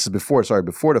 This is before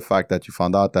the fact that you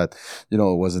found out that, it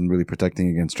wasn't really protecting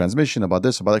against transmission, about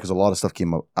this, about that, because a lot of stuff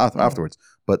came up afterwards.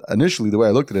 But initially, the way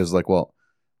I looked at it is like, well,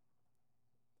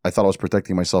 I thought I was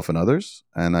protecting myself and others,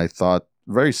 and I thought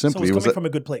very simply, so it was coming from a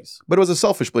good place. But it was a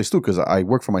selfish place too, because I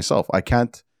work for myself. I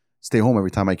can't stay home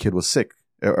every time my kid was sick,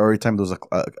 or every time there was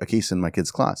a case in my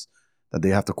kid's class that they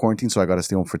have to quarantine, so I got to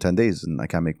stay home for 10 days, and I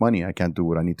can't make money. I can't do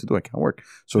what I need to do. I can't work.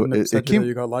 So it came.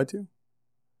 You got lied to?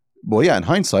 Well, yeah. In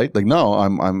hindsight, like now,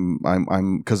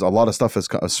 I'm because a lot of stuff has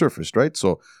surfaced, right?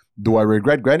 So, do I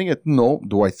regret getting it? No.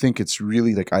 Do I think it's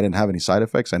really like I didn't have any side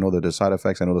effects? I know that there's side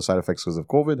effects. I know the side effects because of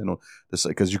COVID. I know this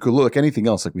because you could look anything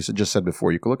else, like we just said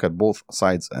before. You could look at both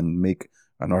sides and make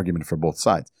an argument for both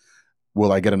sides.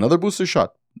 Will I get another booster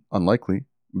shot? Unlikely,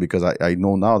 because I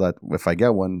know now that if I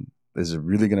get one, is it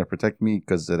really going to protect me?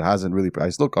 Because it hasn't really. I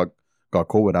still got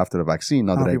COVID after the vaccine.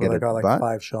 Now that I get it got like back.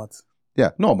 5 shots.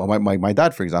 Yeah, no, but my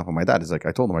dad, for example, my dad is like,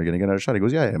 I told him, are you going to get another shot? He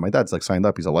goes, yeah. My dad's like signed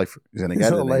up. He's a lifer. He's going to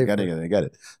get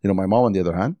it. My mom, on the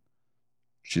other hand,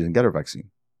 she didn't get her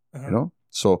vaccine.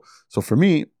 So for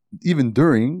me, even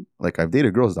during, like, I've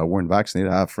dated girls that weren't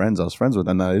vaccinated. I have friends I was friends with,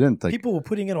 and I didn't. Like, People were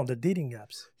putting it on the dating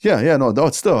apps. no,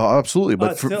 it's still absolutely.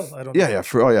 But It's still, I don't yeah,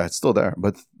 know. it's still there.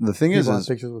 But the thing People is have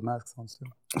pictures with masks on still.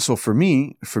 so for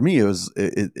me,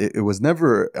 it was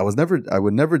never. I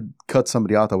would never cut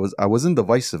somebody out. I wasn't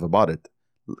divisive about it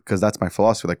because that's my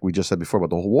philosophy. Like we just said before about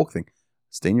the whole woke thing.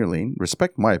 Stay in your lane.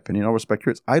 Respect my opinion. I'll respect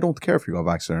yours. I don't care if you got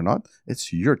vaccinated or not.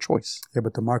 It's your choice. Yeah,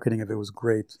 but the marketing of it was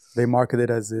great. They marketed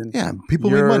as in Yeah, people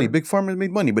made money. Big pharma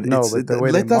made money, but No, it's, but the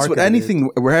way like they that's what marketed anything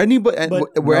where anybody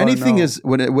where No, anything no. is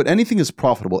when anything is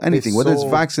profitable. Anything, whether it's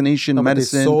sold- vaccination, No, but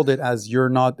medicine. They sold it as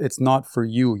it's not for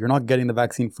you. You're not getting the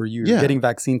vaccine for you. You're Yeah. getting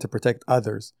vaccine to protect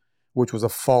others, which was a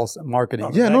false marketing.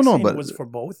 No, the Yeah, no, vaccine but was for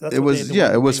both. That's it what was they- yeah,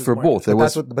 the it way was for marketed. both. But It was.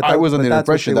 that's what- but I that- was but under the that's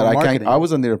what impression they that were I can't. marketing. I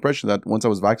was under the impression that once I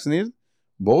was vaccinated,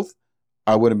 both,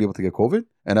 I wouldn't be able to get COVID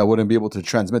and I wouldn't be able to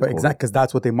transmit But COVID. exactly, because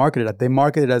that's what they marketed at. They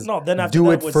marketed as No, then after do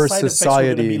that, it with for side effects were gonna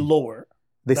society. be lower.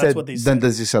 They That's said, what they Then said.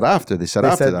 they said after. They said They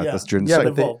after said- that. yeah. That's during the yeah,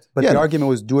 second. but Yeah. the argument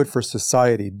was do it for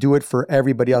society, do it for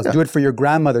everybody else, Yeah. do it for your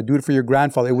grandmother, do it for your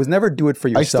grandfather. It was never do it for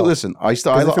yourself. I still listen. I 'Cause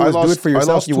if it was lost, do it for I yourself,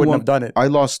 lost you two wouldn't have done it. I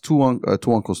lost two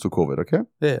uncles to COVID. Okay,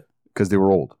 Yeah, because they were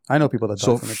old. I know people that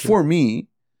So died from it too.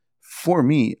 for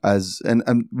me, as and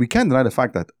we can't deny the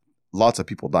fact that lots of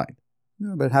people died.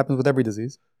 Yeah, but it happens with every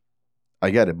disease. I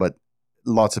get it, but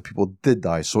lots of people did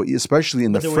die. So especially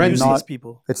in But the they were frenzy, useless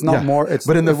people. It's not Yeah. more. It's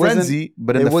but in the it wasn't-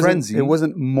 frenzy, it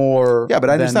wasn't more. yeah, but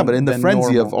I understand. But in the than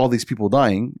frenzy of normal. all these people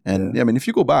dying, and Yeah. I mean, if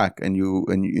you go back and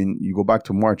you go back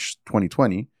to March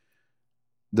 2020,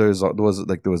 there was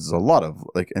a lot of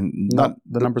like, and not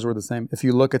the numbers were the same. If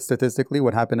you look at statistically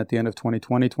what happened at the end of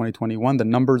 2020, 2021, the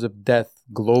numbers of death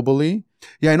globally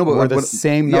yeah, I know, but were the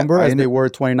same number as they were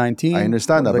 2019. I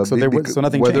understand that, Like, but so, so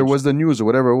nothing whether changed. it was the news or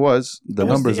whatever it was, the It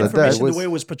was numbers the of death, information, the way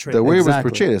it was portrayed. the way it was Exactly.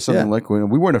 portrayed is something Yeah. like when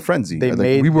we were in a frenzy. They Like,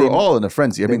 made- we were they- all in a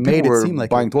frenzy. I they mean, made people it were seem like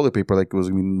buying it. toilet paper like it was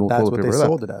going to be no That's toilet what paper they left.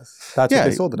 sold it as. That's Yeah, what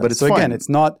they sold it but as. it's So again, fine. it's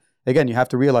not. Again, you have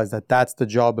to realize that that's the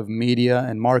job of media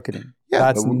and marketing. Yeah,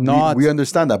 that's but not. We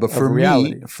understand that, but of for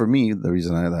reality. me, the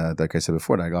reason like I said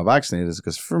before, that I got vaccinated is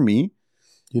because for me,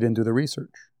 You didn't do the research.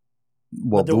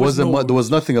 well, But there there was wasn't no- there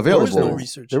was nothing There available. was no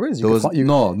research. There is. You There could was fi- you-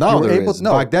 no. Now you were there able- is.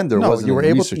 no, Back then there no, wasn't you were any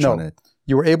able research to, on no. it.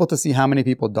 You were able to see how many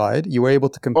people died. You were able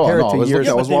to compare no, it I to was years. looking-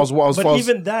 I Yeah, was- but false.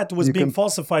 even that was You being can-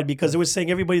 falsified because they were saying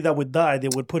everybody that would die, they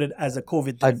would put it as a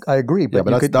COVID I, death. I agree, but Yeah, but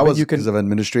you that's, could, that but was you can, because of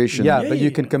administration. yeah, Yeah, but yeah,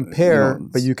 you can yeah. compare, You know,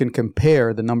 but you can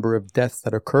compare the number of deaths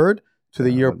that occurred to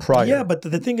the year prior. Yeah, but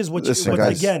the thing is, Listen,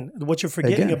 guys. what you're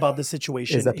forgetting Again, about the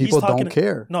situation is that he's people talking- don't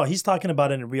care. No, he's talking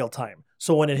about it in real time.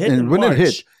 So when it hit, And in when March, it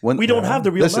hit, we don't have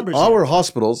the real listen, numbers. our yet.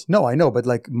 hospitals. No, I know, but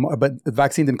but the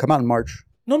vaccine didn't come out in March.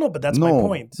 No, but that's my No,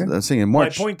 point. I'm saying in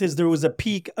March. My point is there was a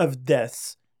peak of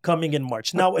deaths coming in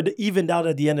March. Now it evened out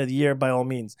at the end of the year by all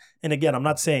means. And again, I'm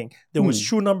not saying there was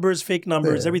true numbers, fake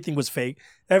numbers, Yeah. everything was fake,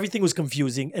 everything was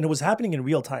confusing, and it was happening in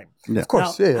real time. Yeah. Of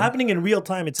course, Now, yeah. happening in real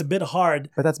time, it's a bit hard.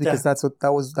 But that's because that's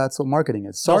what marketing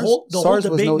is. The SARS, whole SARS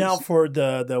was debate no, now for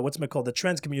the what's it called, the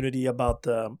trans community about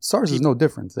the SARS is no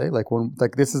different, eh?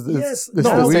 Like this is Yes, this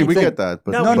now is the we same we thing. get that,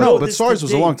 but Now we but, know but this SARS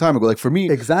was a today. long time ago. Like for me,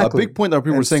 Exactly. a big point that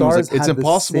people And were saying was SARS like it's had the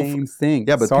impossible. same thing.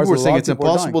 Yeah, but SARS, people were a saying lot it's of people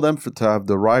were impossible dying. then to have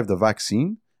derived the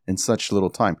vaccine in such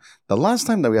little time. The last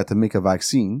time that we had to make a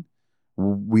vaccine,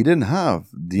 we didn't have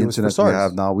the It was for internet we SARS.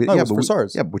 have now. No, it was for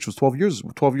SARS. Yeah, which was 12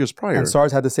 years prior. And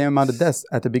SARS had the same amount of deaths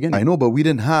at the beginning. I know, but we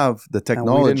didn't have the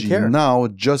technology care. now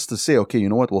just to say, okay, you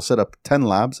know what, we'll set up 10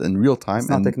 labs in real time. It's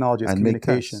not technology, it's and make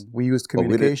communication. tests. We used But we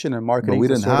didn't- communication and marketing. But we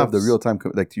to didn't sort have of the real time,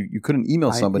 like you couldn't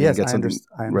email somebody and get something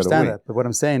I right understand away. that. But what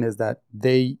I'm saying is that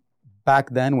they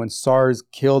back then when SARS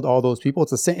killed all those people,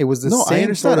 it's the same. It was the No, same. I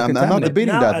understand. Sort of I'm not contaminant.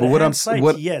 debating now, that, at but what I'm hindsight,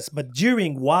 what yes, but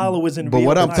while it was in But real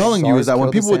what I'm time, telling you is that when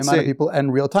SARS people killed would the same amount say, of people in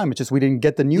real time, it's just we didn't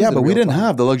get the news. yeah, in but we real didn't time.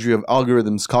 have the luxury of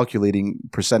algorithms calculating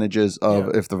percentages of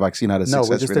Yeah. if the vaccine had a No, we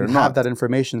success just rate or didn't have not. that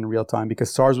information in real time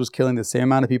because SARS was killing the same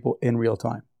amount of people in real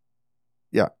time.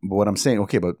 Yeah, but what I'm saying,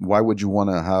 okay, but why would you want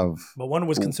to have? but one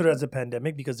was considered as a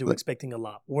pandemic because they were expecting a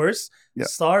lot worse. Yeah.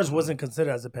 SARS wasn't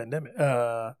considered as a pandemic.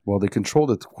 Well, they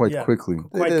controlled it quite Yeah. quickly.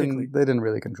 Quite They quickly. didn't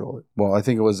really control it. Well, I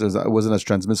think it wasn't as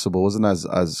transmissible, wasn't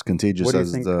as contagious What do you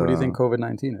as think? the. What do you think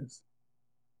COVID-19 is?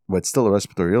 But it's still a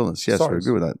respiratory illness. Yes, I SARS.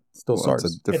 agree with that. Still Well, SARS.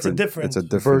 It's a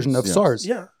different Version of yes. SARS.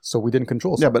 Yeah. So we didn't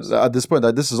control SARS. Yeah, but at this point,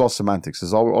 this is all semantics.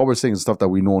 It's all we're saying is stuff that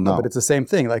we know now. But it's the same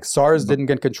thing. Like SARS didn't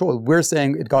get controlled. We're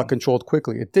saying it got controlled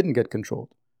quickly. It didn't get controlled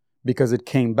because it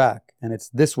came back, and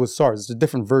this was SARS. It's a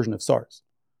different version of SARS.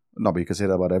 No, but you can say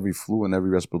that about every flu and every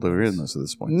respiratory illness at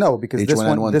this point. No, because this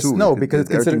one, H1N1 this too, no, because because it's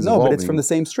considered everything's no, but it's evolving. from the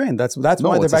same strain. That's No,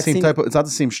 why the it's the vaccine. same type. It's not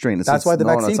the same strain. That's why the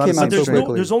vaccine it's not came the out same so There's, strain.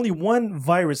 quickly. there's only one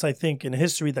virus, I think, in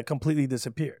history that completely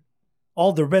disappeared.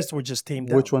 All the rest were just tamed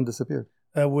down. Which one disappeared?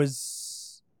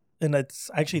 was, and it's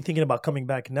actually thinking about coming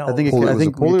back now. I think Polio. I Was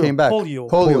think it polio? it came back. Polio.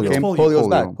 Polio's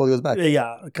back. Polio. Polio's back.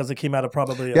 Yeah, because it came out of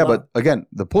probably a Yeah, lot. but again,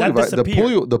 the polio, That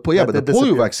disappeared. the That polio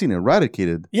disappeared. vaccine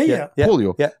eradicated yeah.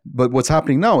 polio. Yeah. But what's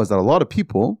happening now is that a lot of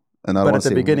people, and I But don't at want to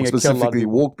the say beginning, it killed a lot of specifically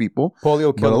people. woke people, Polio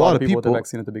But killed a lot of people with the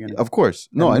vaccine at the beginning. of course,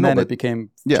 no, and I know, then but it became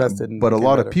yeah, tested. And but a became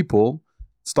lot better. of people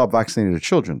stop vaccinating their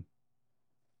children.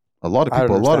 A lot of I don't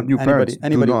people, a lot of new understand. parents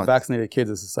Anybody do who not vaccinated kids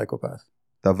is a psychopath.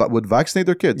 that would vaccinate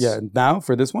their kids. Yeah, now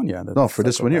for this one, yeah. No, for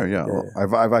this one year, yeah.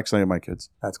 I vaccinated my kids.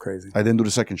 That's crazy. I didn't do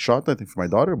the second shot, I think, for my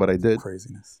daughter, but I did.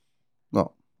 Craziness.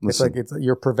 No, It's listen. like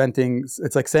you're preventing.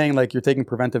 It's like saying like you're taking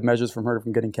preventive measures from her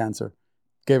from getting cancer.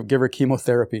 Give her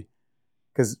chemotherapy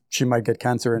because she might get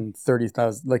cancer in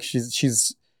 30,000. Like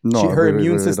she's no, her really,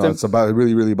 immune really, system- No, it's about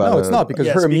really, really bad. no, it's not because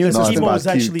Yes, her immune because No, it's system. chemo bad. is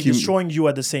actually Chemo- destroying you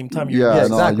at the same time. Yeah, Yeah,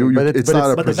 no, exactly. you, But it's it's-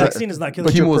 not a But the prevent- vaccine is not killing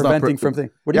But you. chemo you're is not preventing pre- from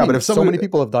things. What do you Yeah, mean? but if so somebody- many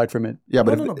people have died from it. Yeah,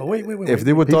 but No, but wait. if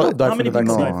they would People talk, died How from many the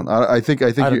people vaccine. died? I think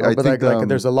I don't know, I but think like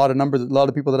there's a lot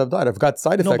of people that have died. I've got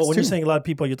side effects No, but when too. you're saying a lot of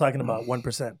people, you're talking about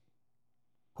 1%.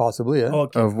 Possibly, yeah.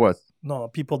 Okay. of what? No,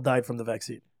 people died from the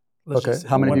vaccine. Let's Okay. just say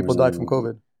How many 1%. people died from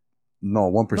COVID? No,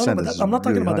 1%. No, but is I'm not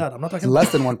talking really about high. that. I'm not It's talking less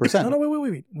about than 1%. No,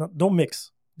 wait. No, don't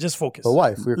mix. Just focus. But why?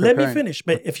 If we're Let me comparing- finish.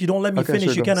 But if you don't let me Okay, finish,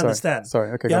 sure, you go. can't Sorry. understand.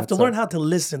 Sorry. Okay. You have to learn how to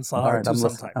listen, All Sahar, right, too, I'm listening.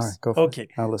 sometimes. All right, go for it. Okay.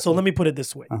 I'll listen. So let me put it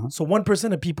this way. Uh-huh. So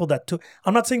 1% of people that took,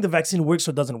 I'm not saying the vaccine works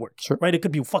or doesn't work, Sure. right? It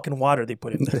could be fucking water they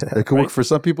put in there. It could work for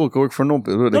some people. It could work for no.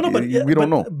 We don't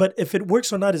know. But if it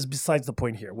works or not is besides the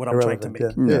point here, what I'm trying to make.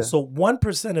 Irrelevant, yeah. So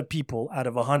 1% of people out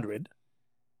of 100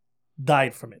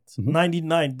 died from it. Mhm.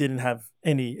 99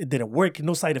 it didn't work,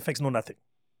 no side effects, no nothing,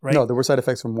 right? No, there were side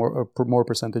effects from more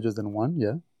percentages than one.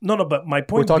 Yeah, No, but my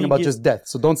point we're talking being about is- just death.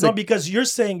 So don't say No, because you're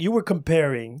saying you were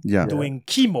comparing Yeah. doing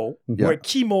chemo, Yeah. where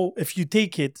chemo, if you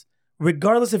take it,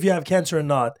 regardless if you have cancer or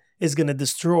not, is going to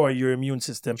destroy your immune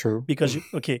system. True. Because,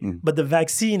 but the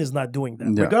vaccine is not doing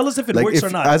that. Yeah. Regardless if it Like works if,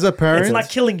 or not, as a parent, it's not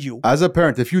killing you. as a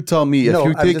parent, if you tell me, if No, you I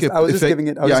was take just- it, I was if just it- giving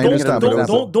it- I was yeah, I giving it understand. an but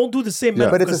example. Don't do the same Yeah.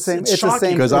 method. But it's the because same. It's the shocking.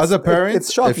 same. Because as a parent,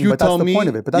 it's shocking. if you but that's tell the me- point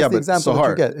of it. But that's yeah, the but example that Sahar-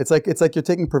 you get. It's like you're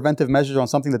taking preventive measures on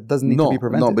something that doesn't need to be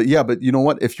prevented. No, but you know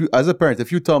what? If you, as a parent,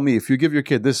 if you tell me, if you give your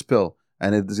kid this pill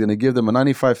and it's going to give them a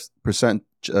 95%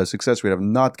 success rate of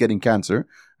not getting cancer,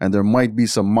 and there might be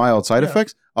some mild side Yeah.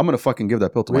 effects, I'm going to fucking give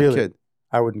that pill to my Really? kid.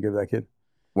 I wouldn't give that kid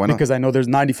Why not? because I know there's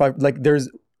 95. Like there's,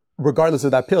 regardless of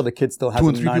that pill, the kid still has 2 a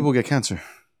and 3 people get cancer.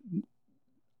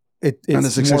 It's and the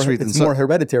success rate it's in more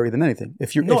hereditary than anything.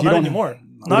 If you No, if you not don't anymore.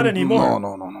 Not anymore.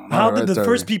 No. How did the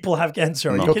first people have cancer?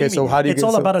 Are you No. kidding Okay, me? so how do you it's get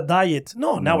all so- about a diet.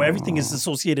 No, now everything is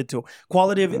associated to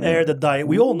quality of air, the diet.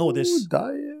 We all know this.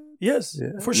 Diet. Yes,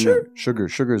 Yeah. for sure. Sugar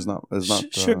is not.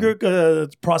 Sugar,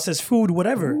 processed food,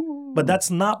 whatever. But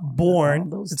that's not born. all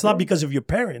those It's not things. because of your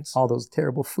parents. All those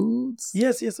terrible foods.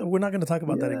 Yes. We're not going to talk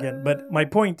about that again. But my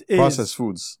point is, processed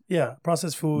foods. yeah,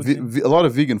 processed foods. A lot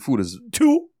of vegan food is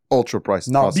Two, ultra priced.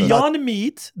 No, processed. Beyond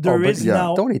Meat, there is yeah.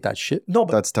 now. Don't eat that shit. No,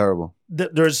 but That's terrible.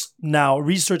 there's now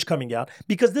research coming out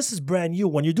because this is brand new.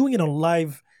 When you're doing it on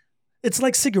live, it's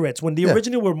like cigarettes. When they Yeah.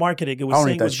 originally were marketing, it I was don't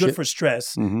saying eat it was that good shit. for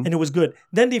stress Mhm. and it was good.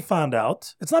 Then they found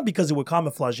out it's not because they were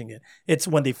camouflaging it. It's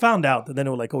when they found out and then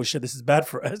they were like, oh shit, this is bad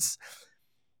for us.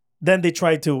 Then they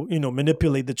tried to,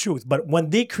 manipulate the truth. But when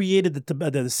they created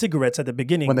the cigarettes at the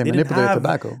beginning, When they didn't manipulated have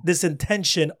tobacco. this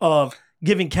intention of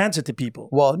giving cancer to people.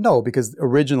 Well, no, because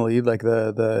originally, like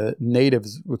the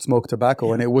natives would smoke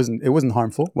tobacco, and it wasn't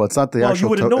harmful. Well, it's not the Well, actual. you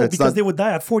wouldn't know it's because not, they would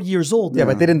die at 40 years old. Yeah,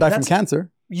 but they didn't die from That's-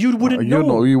 cancer. You wouldn't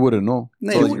know. You wouldn't know. No,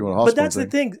 It's you like you were in a But hospital that's the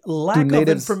thing. thing. Lack of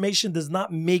natives- information does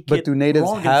not make But it do natives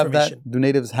wrong have information. that? Do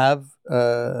natives have?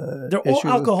 They're all issues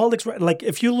with- alcoholics, right? Like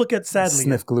if you look at sadly,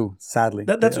 Sniff glue. Sadly,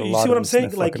 that's A you lot see of what I'm them saying.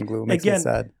 sniff Like fucking glue. Makes me again,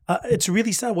 sad. it's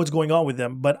really sad what's going on with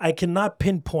them. But I cannot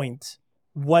pinpoint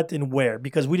what and where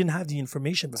because we didn't have the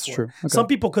information before. That's true. Okay. Some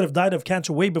people could have died of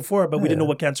cancer way before, but we didn't know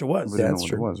what cancer was. We didn't know that's what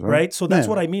true. it was, Right? So that's Yeah.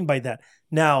 what I mean by that.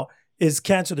 Now, is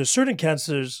cancer, there's certain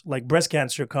cancers, like breast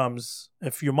cancer comes,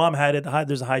 if your mom had it,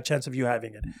 there's a high chance of you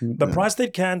having it. But Yeah.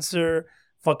 prostate cancer,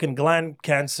 fucking gland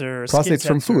cancer, skin Prostate's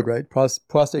from cancer, food, right?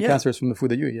 Prostate Yeah. cancer is from the food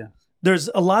that you eat. Yeah.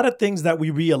 There's a lot of things that we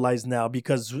realize now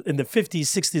because in the 50s,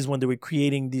 60s, when they were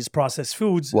creating these processed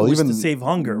foods, Well, it was even to save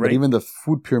hunger, But right? even the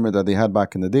food pyramid that they had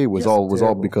back in the day was Yes. all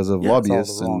Terrible. because of Yeah, it's all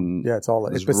lobbyists and Yeah, it's all.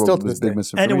 it was But still to was this big day.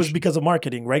 misinformation. and it was because of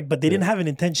marketing, right? But they didn't have an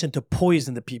intention to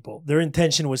poison the people. Their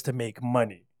intention was to make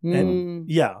money. And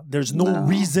yeah, there's no No.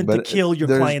 reason to But kill your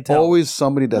there's clientele. always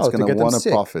somebody that's No, to going get to them want to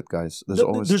sick. profit, guys. There's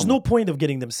always There's no someone. point of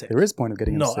getting them sick. There is point of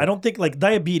getting. No, them sick. I don't think like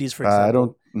diabetes, for example. I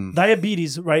don't.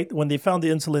 Diabetes, right? When they found the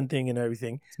insulin thing and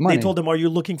everything, money. they told them, "Are you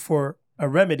looking for a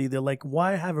remedy?" They're like,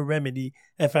 "Why have a remedy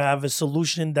if I have a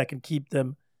solution that can keep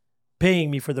them paying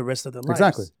me for the rest of their lives.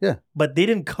 Exactly. Yeah. But they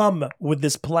didn't come with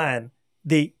this plan.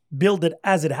 They build it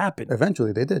as it happened.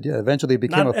 Eventually they did. Yeah. Eventually it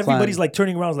became Not a plan. everybody's like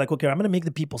turning around like, okay, I'm going to make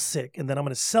the people sick and then I'm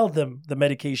going to sell them the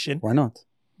medication Why not?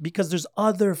 because there's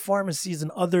other pharmacies and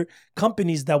other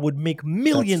companies that would make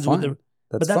millions with fine. it.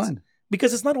 That's that's fine.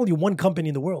 Because it's not only one company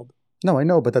in the world. No, I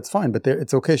know, but that's fine. But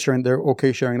it's okay sharing. They're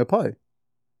okay sharing the pie.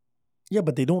 Yeah,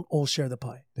 but they don't all share the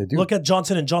pie. They do. Look at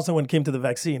Johnson & Johnson when it came to the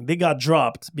vaccine. They got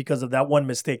dropped because of that one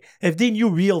mistake. If they knew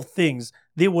real things,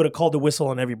 they would have called the whistle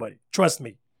on everybody. Trust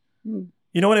me. Hmm.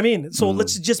 You know what I mean? So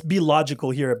let's just be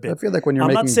logical here a bit. I feel like when you're I'm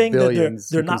making not saying that billions,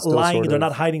 they're you can not still lying, sort they're of-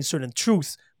 not hiding certain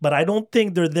truths, but I don't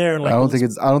think they're there. And like, I don't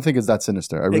think it's that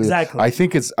sinister. I really, Exactly. I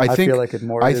think it's. I think. feel like it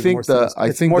more. I it is think more the. sinister. I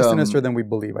It's think more the, sinister than we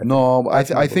believe. I think. No,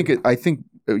 That's my I think belief. it. I think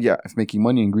yeah. If making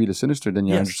money and greed is sinister, then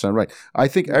you're Yes. 100% right. I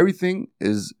think everything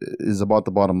is about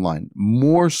the bottom line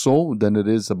more so than it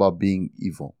is about being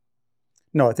evil.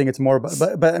 No, I think it's more.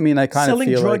 But I mean, I kind of selling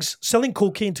feel drugs, selling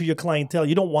cocaine to your clientele,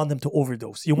 you don't want them to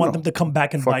overdose. You want No. them to come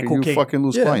back and buy You cocaine. fucking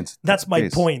lose Yeah. clients. That's my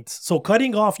Case. point. So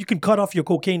cutting off, you can cut off your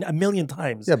cocaine a million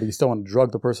times. like, yeah, but you still want to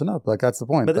drug the person up. Like that's the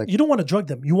point. But like, you don't want to drug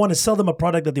them. You want to sell them a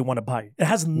product that they want to buy. It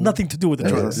has nothing to do with the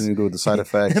It has drugs. nothing to do with the side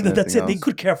effects. And and that's it. everything They else.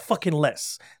 could care fucking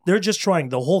less. They're just trying.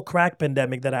 The whole crack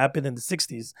pandemic that happened in the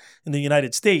 60s in the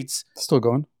United States, still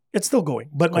going. it's still going.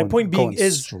 But my Going- point being going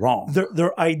is strong.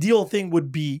 their ideal thing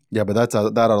would be Yeah, but that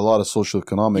had a lot of social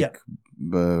economic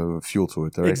fuel to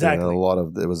it. Right? Exactly. It had a lot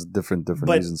of. It was different But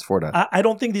reasons for that. I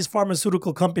don't think these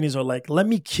pharmaceutical companies are like, let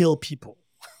me kill people.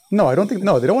 No, I don't think.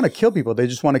 No, they don't want to kill people. They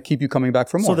just want to keep you coming back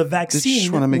for more. So the just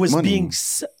vaccine wanna make was money. being.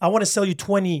 I want to sell you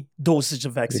 20 dosage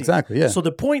of vaccine. Exactly, yeah. So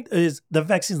the point is, the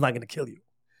vaccine's not going to kill you.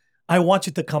 I want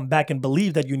you to come back and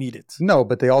believe that you need it. No,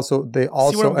 but they also where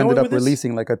I'm going ended up with this?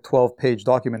 releasing like a 12-page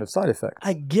document of side effects.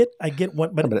 I get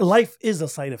one, but but- life is a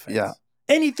side effect. Yeah.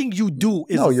 Anything you do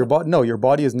is No, a your body. No, your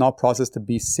body is not processed to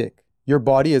be sick. Your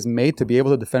body is made to be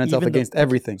able to defend itself Even against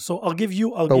everything. So I'll give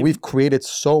you. But we've created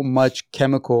so much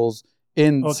chemicals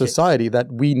in Okay. society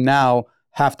that we now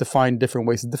have to find different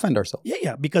ways to defend ourselves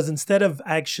Yeah. Because instead of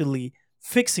actually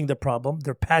fixing the problem,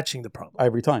 they're patching the problem,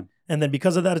 every time. and then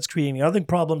because of that, it's creating other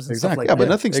problems and Exactly. stuff like Yeah, that. but Yeah,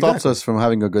 nothing stops exactly. us from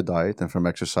having a good diet and from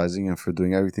exercising and for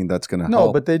doing everything that's going to No,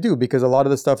 help. but they do because a lot of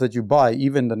the stuff that you buy,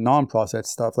 even the non-processed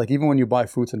stuff, like even when you buy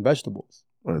fruits and vegetables,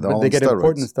 They're but all they on get steroids.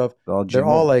 important stuff. They're They're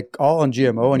GMO. all on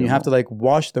GMO, and you have GMO. to like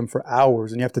wash them for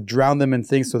hours, and you have to drown them in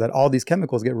things so that all these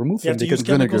chemicals get removed You have from to them. use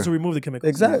chemicals vinegar. to remove the chemicals.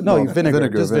 Exactly. No, No, vinegar,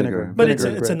 vinegar, just vinegar. vinegar. But Vinegar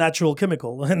is it's a great. natural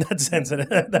chemical in that sense. And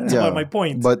that's Yeah. my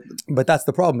point. But that's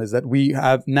the problem is that we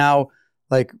have now,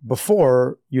 like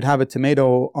before, you'd have a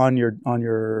tomato on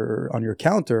your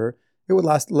counter. It would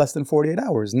last less than 48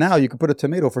 hours. Now you could put a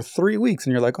tomato for 3 weeks,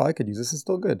 and you're like, oh, I could use this. It's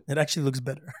still good. It actually looks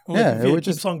better. Yeah, if it it would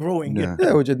keeps just- on growing. Yeah.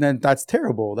 Yeah, which then that's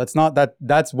terrible. That's not that.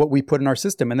 That's what we put in our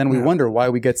system, and then we Yeah. wonder why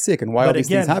we get sick and why all But these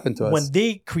things again, happen to us. when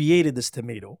they created this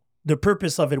tomato, the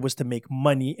purpose of it was to make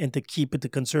money and to keep it, to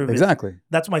conserve it. Exactly.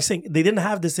 That's my saying. They didn't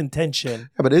have this intention.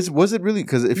 Yeah, but was it really?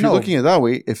 Because if you're No. looking at it that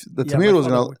way, if the Yeah, tomato my is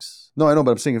father going to. works. No, I know,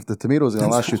 but I'm saying if the tomato is going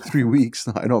to last you 3 weeks,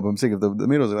 I know, but I'm saying if the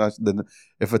tomato is going to last, then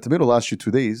if a tomato lasts you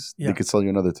 2 days, Yeah. they could sell you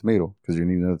another tomato because you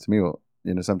need another tomato.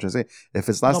 You know what I'm trying to say? If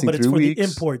it's No, lasting but it's 3 for weeks, the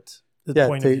import Yeah,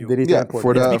 point they of view. need to yeah, import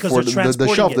for it. It's the because for they're the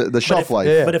transporting shelf it. the shelf if- life.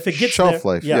 Yeah. But if it gets Shelf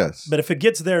there, life, yeah. yes. But if it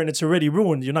gets there and it's already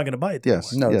ruined, you're not going to buy it.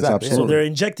 Yes, No, yes, exactly. So absolutely, they're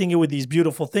injecting it with these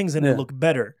beautiful things and Yeah. it look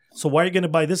better. So why are you going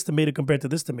to buy this tomato compared to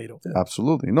this tomato?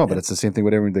 absolutely. No, but Yeah. it's the same thing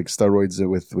with everything like steroids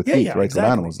with Yeah, meat, yeah, right? exactly.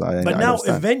 With animals. But I now,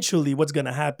 understand. eventually, what's going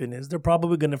to happen is they're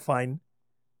probably going to find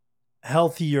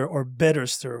healthier or better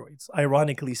steroids,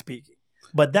 ironically speaking.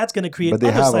 But that's going to create But they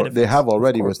other side have effects.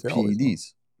 already course, with they always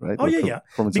PEDs, right? Oh, With yeah, yeah.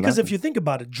 performance Because if enhancement. you think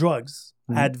about it, drugs,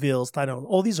 Mhm. Advils, Tylenol,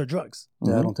 all these are drugs.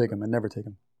 Yeah, I Mhm. don't take them. I never take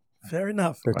them. Fair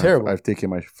enough. They're terrible. I've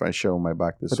taken my share on my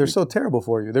back this but they're week. so terrible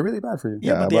for you. They're really bad for you.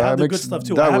 Yeah, Yeah, but they but have I the good mix stuff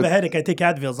too. that I have with- a headache. I take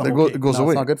Advils. I'm It okay. goes No,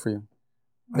 away. it's not good for you.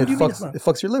 What It do you mean it's not?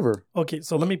 fucks your liver. Okay,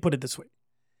 so let me put it this way.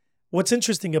 What's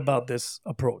interesting about this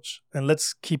approach, and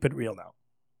let's keep it real now.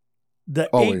 The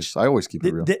Always, age, I always keep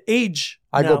it real. the age.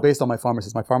 I now, go based on my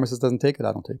pharmacist. My pharmacist doesn't take it.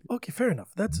 I don't take it. Okay, fair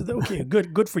enough. That's okay.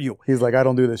 Good for you. He's like, I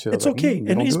don't do this shit. It's I'm like, okay, you and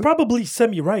don't he's do it? probably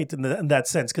semi-right in that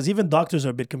sense, because even doctors are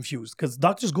a bit confused. Because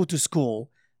doctors go to school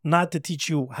not to teach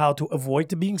you how to avoid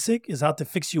to being sick, is how to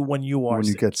fix you when you are when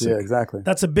you sick. get sick. Yeah, exactly.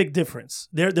 That's a big difference.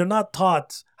 They're not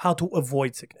taught how to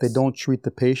avoid sickness. They don't treat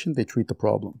the patient. They treat the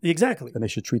problem. Exactly, And they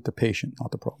should treat the patient, not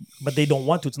the problem. but they don't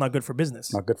want to. It's not good for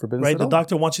business. Not good for business Right? at The all.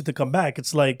 doctor wants you to come back.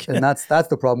 It's like And that's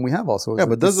the problem we have also. is Yeah, that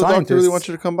but does the doctor really scientists- want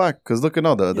you to come back? Because look at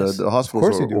now, Yes. the hospitals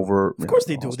course they are do. over. Of course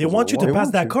they do. They want you to They pass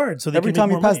want that you. card so they Every can time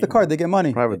make you more pass money. the card, they get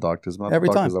money. Private doctors, not Every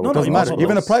time. doctors that No, work no, Doesn't in matter. hospitals.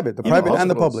 Even the private Even and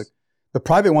the hospitals. public. The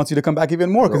private wants you to come back even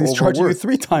more because They're he's charging you overworked.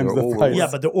 3 times They're the price. overworked. Yeah,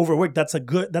 but they're overworked.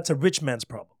 That's a rich man's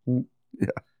problem. Yeah.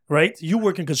 Right? You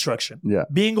work in construction. Yeah.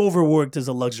 Being overworked is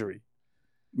a luxury.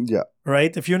 Yeah.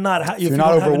 Right? If you're not If you're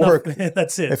not overworked,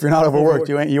 that's it. if you're not overworked,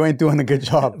 you ain't doing a good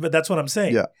job. But that's what I'm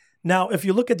saying. Yeah. Now, if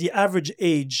you look at the average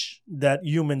age that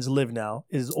humans live now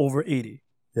is over 80.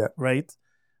 Yeah. Right?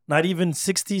 Not even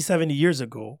 60, 70 years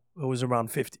ago, it was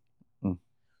around 50. Mm.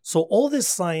 So all this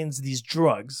science, these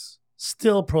drugs,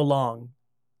 still prolong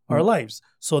our lives.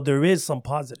 So there is some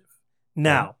positive.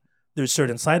 Now, there's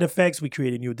certain side effects. We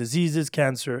created new diseases,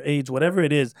 cancer, AIDS, whatever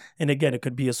it is. And again, it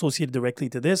could be associated directly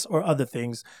to this or other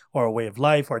things, or a way of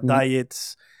life, or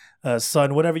diets,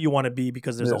 sun, whatever you want to be,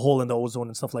 because there's a hole in the ozone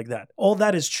and stuff like that. All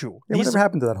that is true. Yeah, whatever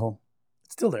happened to that hole?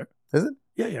 It's still there. Is it?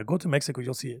 Yeah. Go to Mexico,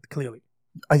 you'll see it clearly.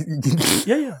 I,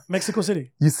 Yeah. Mexico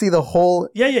City. you see the hole?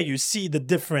 Yeah. You see the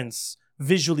difference,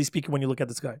 visually speaking, when you look at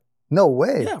the sky. No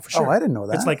way. Yeah, for sure. Oh, I didn't know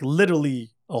that. It's like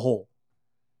literally a hole.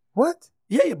 what?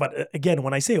 Yeah, but again,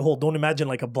 when I say a hole, don't imagine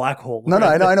like a black hole. No,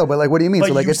 right? I know. But like, what do you mean? But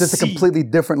So like, you it's just a see- completely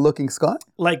different looking sky?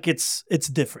 Like it's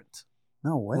different.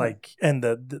 No way. Like, and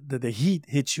the heat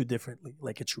hits you differently.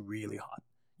 Like it's really hot.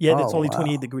 Yet it's Oh, only wow.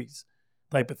 28 degrees,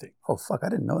 type of thing. oh fuck, I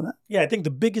didn't know that. Yeah, I think the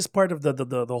biggest part of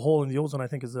the hole in the ozone, I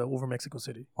think, is over Mexico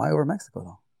City, Why over Mexico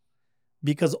though?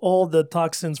 because all the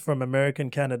toxins from America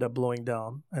and Canada blowing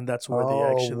down, and that's where they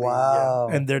Oh, actually. wow.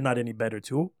 Yeah, and they're not any better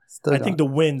too. Still I think don't-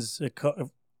 the winds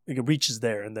it reaches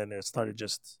there, and then it started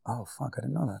just. Oh fuck, I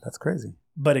didn't know that. That's crazy.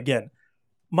 But again,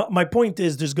 my point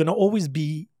is there's going to always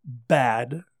be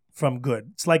bad from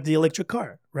good. It's like the electric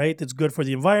car, right? It's good for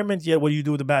the environment, yet what do you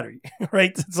do with the battery,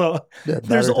 right? So Yeah,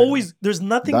 there's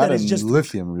nothing That that is and just,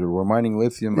 lithium. We're mining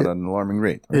lithium at an alarming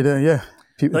rate. Right? yeah.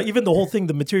 People, like, even the whole thing,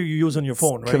 the material you use on your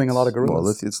phone, right? killing a lot of Well,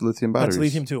 gorillas. it's lithium batteries. That's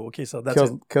lithium too. Okay, so that's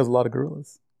it. kills a lot of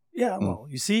gorillas. Yeah, well,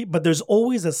 you see, but there's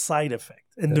always a side effect,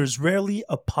 and there's rarely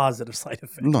a positive side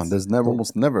effect. No, there's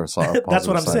almost never a positive That's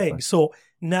what I'm side saying. effect. So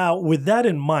now, with that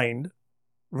in mind,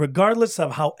 regardless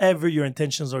of however your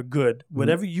intentions are good,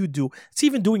 whatever you do, it's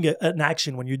even doing an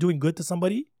action. When you're doing good to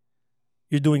somebody,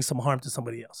 you're doing some harm to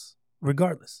somebody else,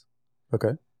 regardless.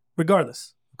 Okay.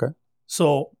 Regardless. Okay.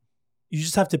 So you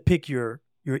just have to pick your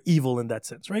evil in that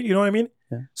sense, right? You know what I mean?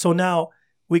 Yeah. So now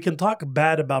we can talk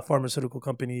bad about pharmaceutical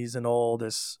companies and all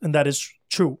this, and that is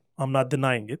true. I'm not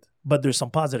denying it, but there's some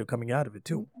positive coming out of it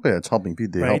too. Yeah, it's helping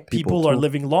people. They Right? help people are too.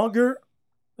 living longer,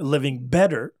 living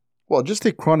better. Well, just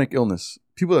take chronic illness.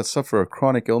 People that suffer a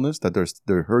chronic illness, that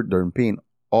they're hurt, they're in pain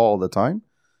all the time,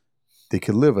 they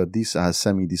could live a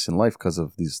semi-decent life because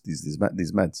of these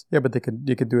meds. Yeah, but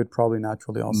you could do it probably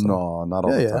naturally also. No, not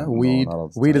all Yeah, the yeah. time. Weed, No, not all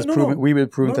the weed time. is No, proven. no. Weed is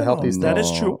proven to help No, these that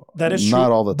things. is true. That is true.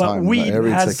 Not all the time. But weed It's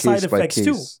has a case side by effects case.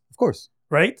 too, Of course.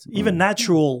 right? Even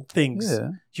natural things. Yeah.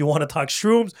 If you want to talk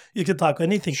shrooms, you can talk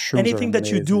anything. Shrooms Anything are that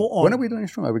you do amazing. on When are we doing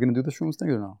shrooms? Are we going to do the shrooms thing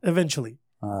or no? eventually.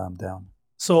 I'm down.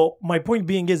 So my point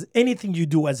being is anything you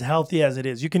do, as healthy as it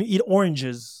is, you can eat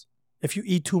oranges. If you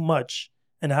eat too much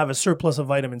and have a surplus of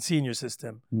vitamin C in your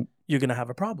system, you're going to have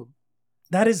a problem.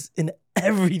 That is in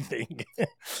everything.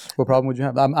 What problem would you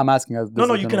have? I'm asking.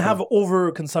 No, you can have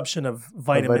overconsumption of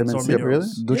vitamins vitamin or C, really?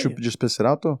 minerals. Don't Yeah, you just piss it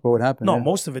out though? What would happen? No, yeah.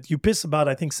 most of it. You piss about,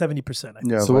 I think, 70%. I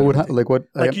think. Yeah. So what would vitamin like what?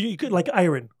 Like you could, like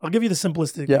iron. I'll give you the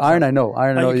simplistic. yeah, iron. I know.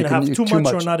 Iron. I know. You can have use too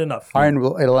much or not enough. Iron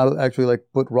it'll actually like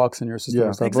put rocks in your system. Yeah.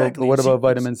 and stuff. Exactly. But what See, about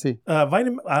vitamin C?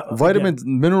 Vitamins,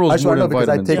 minerals Actually, more I know than because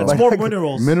I vitamins. take though. It's more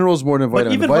minerals. Minerals more than But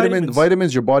vitamins. even Vitamins,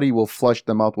 vitamins- your body will flush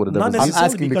them out with a Not different. necessarily,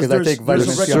 asking because because I take there's vitamin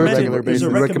a C on a recommended- regular there's a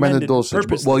basis. recommended dosage.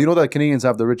 purpose. Well, you know that Canadians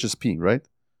have the richest pee, right?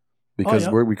 Because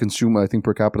yeah? we consume, I think,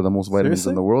 per capita the most vitamins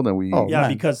Seriously? in the world, and we Oh, Yeah,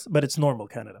 man. but it's normal,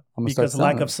 Canada. I'm gonna start Because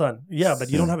lack selling of sun. Yeah, but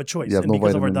you don't have a choice. you have and no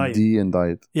because of our vitamin diet. D and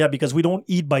diet. Yeah, because we don't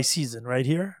eat by season right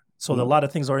here. So a lot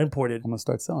of things are imported. I'm gonna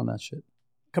start selling that shit.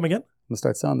 Come again? I'm gonna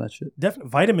start selling that shit. Definitely.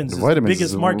 Vitamins The is vitamins the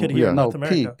biggest is- market here yeah. in No, North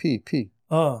America. P.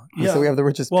 Oh, yeah. So we have the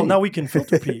richest. Well, P. now we can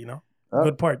filter pee, you know?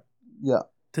 Good part. Yeah,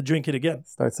 To drink it again.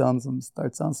 start selling some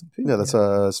P. yeah. That's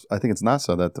I think it's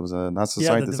NASA. That was a NASA Yeah,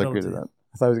 scientist that developed created it. that.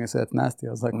 I thought I was gonna say that's nasty.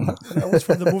 I was like, That was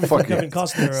from the movie Fuck from Kevin it.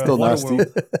 Costner, Still nasty.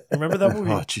 Waterworld. Remember that movie?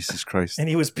 Oh Jesus Christ! And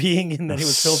he was peeing and then he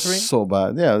was filtering? So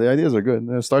bad. Yeah, the ideas are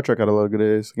good. Star Trek had a lot of good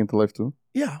ideas into life too.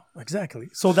 Yeah, exactly.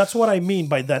 So that's what I mean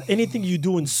by that. Anything you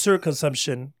do in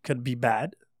surconsumption could be bad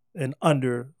and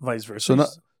under vice versa.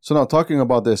 So now talking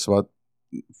about this, about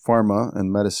pharma and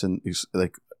medicine is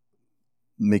like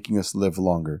making us live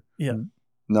longer. Yeah.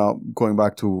 Now going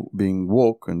back to being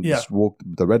woke and Yeah. just woke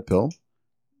the red pill.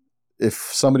 If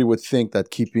somebody would think that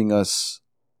keeping us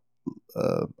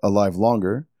alive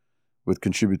longer would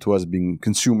contribute to us being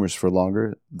consumers for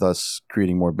longer, thus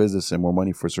creating more business and more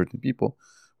money for certain people,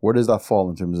 where does that fall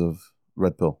in terms of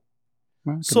red pill?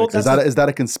 Well, it could So make sense. that's Is that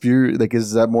a conspiracy? Like,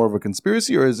 is that more of a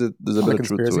conspiracy, or is it there's a Not bit a of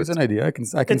truth conspiracy. to It's it? an idea. I can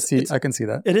It's- see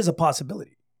that. it is a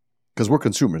possibility. Because we're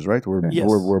consumers, right? Yes,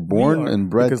 We're born we are. and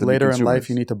bred Because to be later in consumers. life,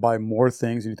 you need to buy more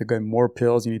things. You need to get more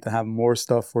pills. You need to have more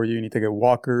stuff for you. You need to get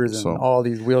walkers and So- all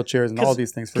these wheelchairs and all 'Cause-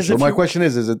 these things for 'cause sure. So if my you- question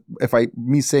is it if I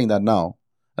me saying that now,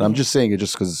 and I'm just saying it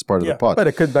just because it's part of Yeah. the pod. But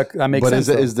it could that makes But sense.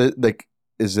 is it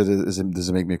does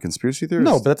it make me a conspiracy theorist?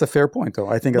 no, but that's a fair point, though.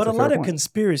 I think that's But a a fair lot of point.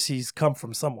 conspiracies come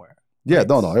from somewhere. yeah, right?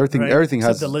 no, everything Right? everything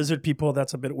Except has the lizard people.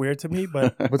 That's a bit weird to me,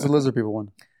 but What's the lizard people one?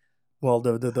 well,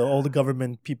 the all the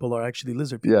government people are actually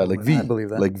lizard people. yeah, like right? V, I believe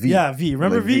that. like V, Yeah, V.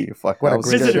 Remember Like V? Fuck, What I a was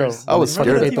great scared. show. Visitors. I was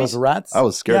Remember scared that Ate TV those rats. I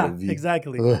was scared Yeah, of V.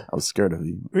 exactly. Ugh. I was scared of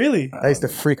V. Really? That used to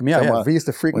freak me out. Come Yeah, on. V used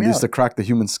to freak When me they used out. to crack the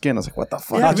human skin, I was like, what the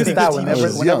fuck? Yeah, Not really just that. good TV Whenever,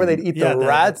 shows. whenever they'd eat Yeah, the the-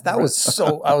 rats, that was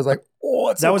so. I was like, oh,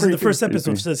 it's That so was in the creepy. first episode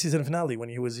Creepy. of the season finale when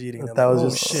he was eating them. That was Oh,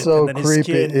 just shit. so And then his creepy.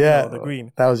 skin, Yeah. the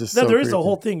green. That was just No, so there is a creepy.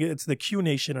 whole thing. It's the Q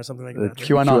Nation or something like that. right?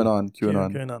 QAnon.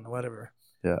 QAnon. QAnon, whatever.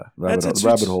 Yeah, It's-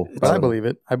 rabbit hole. But I believe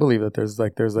it. I believe that there's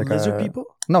like Lizard a people?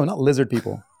 No, not lizard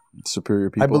people.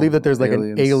 Superior people. I believe that there's like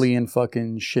aliens. an alien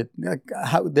fucking shit. Like,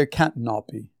 how there can't not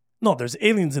be. No, there's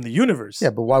aliens in the universe.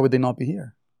 Yeah, but why would they not be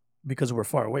here? Because we're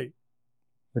far away.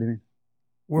 What do you mean?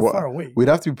 We're Well, far away. We'd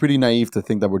have to be pretty naive to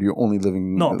think that we're the only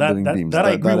living No, living that beings.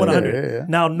 I agree I 100. Yeah, yeah.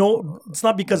 Now, no, it's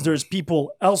not because there's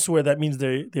people elsewhere that means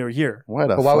they're here. Why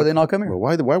the But why would fuck- they not come here? Well,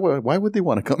 why would they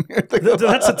want to come here?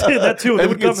 That's a thing, that too. They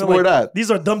would come It's and more like, that. these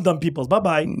are dumb people.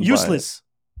 Bye-bye. Bye. Useless.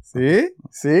 See?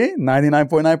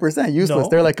 99.9% useless. No.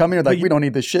 They're like, come here, But like, we don't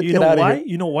need this shit. You Get know out of why? here.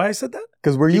 You know why I said that?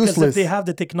 Because we're Because useless. if they have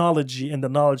the technology and the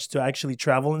knowledge to actually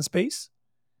travel in space,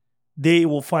 they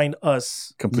will find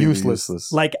us Completely Useless.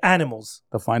 useless. like animals.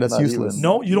 They'll find us Not useless. even.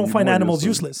 No, you don't Even find more animals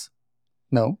useless. useless.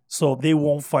 No. So they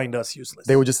won't find us useless.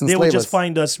 They would just They enslave would just us.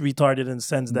 find us retarded in the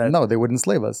sense that No, they would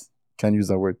enslave us. Can't use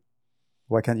that word.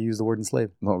 Why can't you use the word enslave?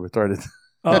 No, retarded.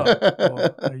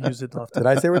 I use it often. Did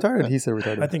I say retarded? He said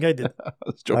retarded. I think I did. I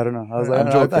was I joking. don't know. I was I'm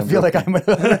like, joking, I feel like I'm.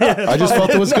 I just felt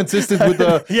it was consistent with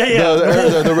the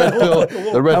the red pill.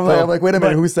 The red I'm pill. like, wait a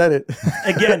minute, But- who said it?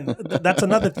 Again, that's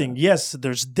another thing. Yes,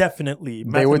 there's definitely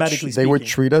mathematically they would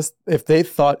speaking. treat us if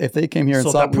they came here and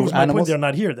So saw that we were proves my point. animals. They're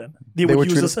not here. Then they They would would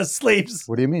use treat us as slaves.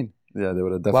 What do you mean? Yeah, they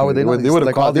would have definitely. Why would they not? They would have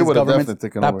Like all called. They these would have governments- definitely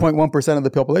taken That over. 0.1% of the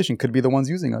population could be the ones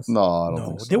using us. No, I don't No,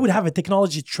 think so. they would have a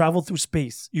technology to travel through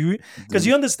space. Because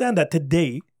you understand that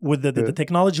today, with the Yeah.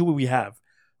 technology we have,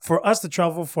 for us to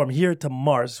travel from here to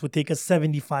Mars would take us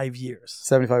 75 years.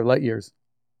 75 light years,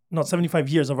 No, 75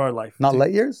 years of our life. not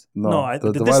light years. No, No,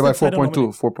 the divided by distance, I don't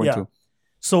know 4.2. 4.2. Yeah.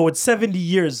 So it's 70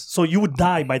 years. So you would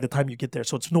die by the time you get there.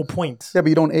 So it's no point. Yeah, but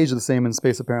you don't age the same in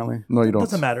space apparently. No, you It don't.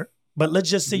 doesn't matter. But let's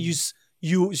just say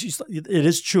it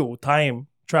is true. Time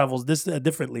travels this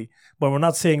differently, but we're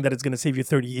not saying that it's going to save you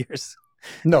 30 years.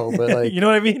 No, but like you know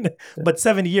what I mean? But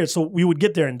 70 years. So we would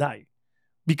get there and die.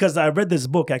 Because I read this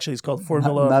book, actually, it's called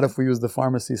Formula. not if we use the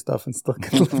pharmacy stuff and still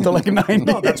can live to like 90.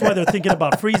 No, that's why they're thinking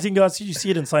about freezing us. You see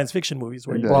it in science fiction movies.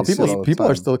 Where Yeah, Well, you see it all people the people are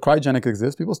time. still cryogenic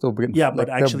exists. People still getting Yeah, but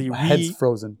their actually heads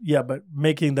frozen. yeah, but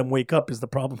making them wake up is the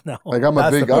problem now. Like I'm a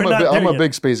That's big, the I'm point. a We're big, not I'm there a yet.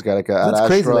 big space guy. Like at That's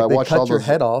crazy. Astra, I Like they watched all cut your those.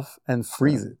 head off and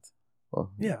freeze it.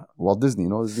 Yeah. Walt Disney, you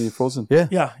know, Disney Frozen.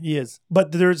 Yeah, He is.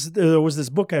 But there was this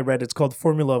book I read. It's called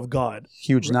Formula of God.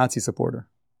 huge Nazi supporter.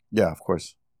 Yeah, of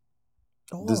course.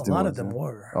 Oh, Disney a lot ones, of them yeah.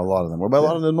 were. A lot of them. But a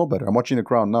lot of them know better. I'm watching The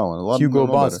Crown now, and a lot Hugo of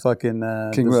them know Boss better. fucking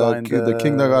King, designed the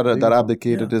king that got that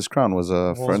abdicated Yeah. his crown was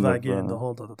a friend of. Volkswagen, the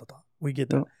whole we get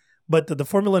that. Yeah. But the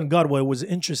Formula in God, what was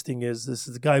interesting is this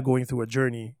is a guy going through a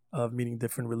journey of meeting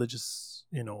different religious,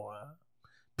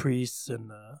 priests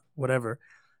and whatever.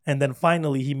 And then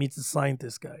finally he meets the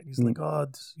scientist guy. He's like,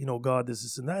 God, God,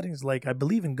 this and that. And he's like, I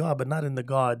believe in God, but not in the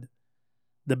God,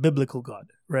 the biblical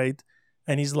God, right?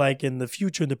 And he's like, in the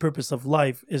future, the purpose of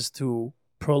life is to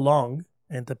prolong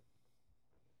and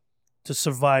to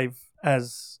survive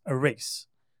as a race.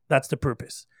 That's the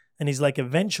purpose. And he's like,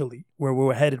 eventually, where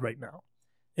we're headed right now,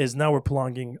 is now we're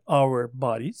prolonging our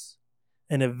bodies,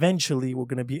 and eventually we're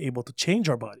going to be able to change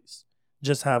our bodies,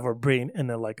 just have our brain in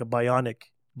a bionic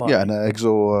body, Yeah, and an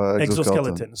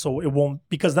exoskeleton. So it won't,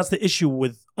 because that's the issue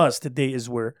with us today is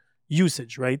we're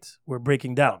usage, right? We're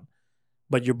breaking down.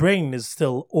 But your brain is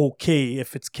still okay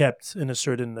if it's kept in a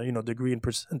certain, degree and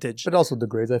percentage. But it also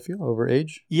degrades, I feel, over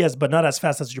age. Yes, but not as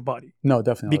fast as your body. No,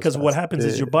 definitely. not Because as what fast. happens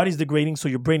is your Yeah, body's degrading, so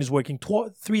your brain is working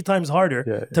 3 times harder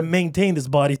yeah, to maintain this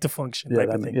body to function, type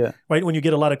of thing. yeah. Right? When you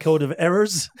get a lot of code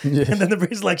errors, Yeah. and then the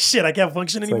brain's like, shit, I can't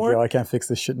function It's like, anymore. yo, I can't fix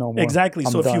this shit no more. Exactly.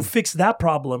 I'm So if you done. fix that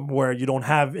problem where you don't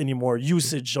have any more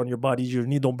usage on your body, your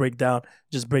knee don't break down,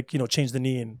 just change the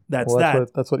knee, and that's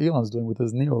that. That's what Elon's doing with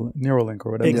his Neuralink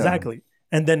or whatever. Exactly.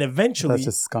 And then eventually That's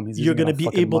just scum. He's you're using it going to on be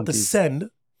fucking able to monkeys. send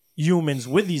humans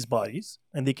with these bodies,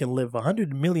 and they can live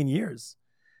 100 million years.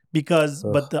 Because,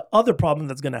 Ugh. but the other problem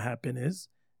that's going to happen is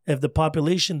if the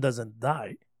population doesn't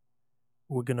die,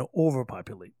 we're going to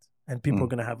overpopulate, and people are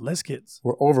going to have less kids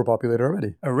We're overpopulated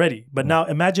already. But now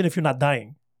imagine if you're not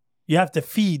dying, you have to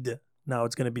feed. Now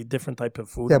it's going to be different type of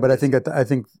food. Yeah, but I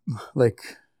think like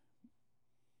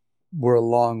we're a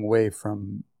long way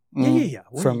from yeah.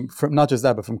 from not just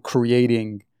that, but from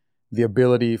creating the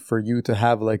ability for you to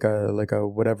have like a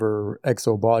whatever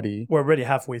exo body. We're already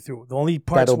halfway through. The only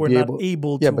parts That'll we're be not able-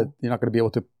 able to. Yeah, but you're not going to be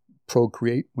able to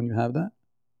procreate when you have that.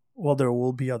 Well, there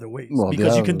will be other ways Well, they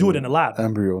because you have can do it in a lab.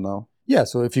 Embryo now. Yeah,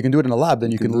 so if you can do it in a lab,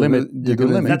 then you can limit. You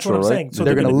can limit. That's what I'm right? saying. So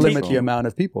they're going to gonna limit take the amount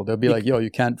of people. They'll be like, "Yo, you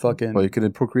can't fucking." Well, you can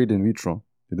procreate in vitro.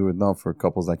 You do it now for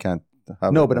couples that can't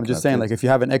have. No, but I'm just saying, like, if you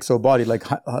have an exo body, like,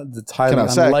 it's highly Can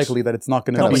have sex. unlikely that it's not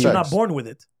going No, to but be. you're sex. not born with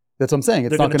it. That's what I'm saying. It's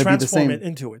They're not going to going to be the transform same. it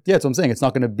into it. Yeah, that's what I'm saying. It's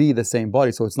not going to be the same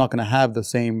body, so it's not going to have the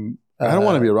same. I don't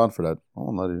want to be around for that. I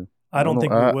won't let you. I don't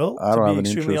think we will. I don't to have be an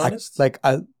extremely interest.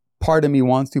 honest. Part of me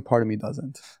wants to, part of me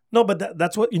doesn't. No, but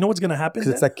that's what you know. What's going to happen?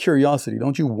 Because it's then? that curiosity.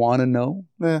 Don't you want to know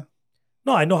Yeah.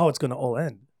 No, I know how it's going to all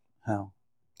end. how?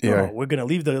 No, we're going to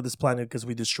leave this planet because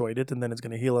we destroyed it, and then it's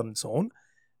going to heal on its own,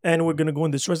 and we're going to go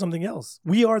and destroy something else.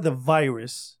 We are the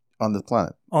virus On the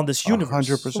planet. on this universe.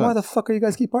 100%. So why the fuck are you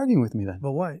guys keep arguing with me then?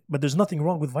 But why? But there's nothing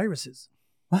wrong with viruses.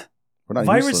 We're not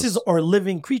Viruses useless. are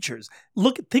living creatures.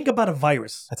 Think about a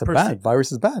virus. That's a per bad. se.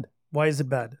 Virus is bad. Why is it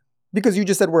bad? Because you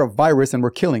just said we're a virus and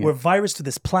we're killing We're it. virus to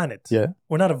this planet. Yeah.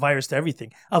 We're not a virus to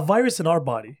everything. A virus in our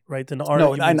body, right? In our No,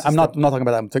 immune I'm not system. talking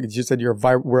about that. I'm talking, you said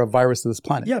we're a virus to this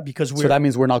planet. Yeah, because So we're that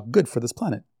means we're not good for this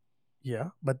planet. yeah,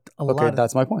 but a Okay, lot. Of,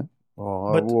 that's my point.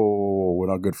 Oh, But- whoa, we're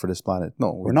not good for this planet.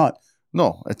 No, We're not.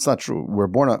 No, it's not true. We're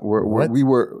born. We're, What? we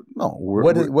were. No, we're,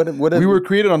 What we're- is, what we were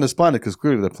created on this planet because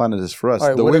clearly the planet is for us. all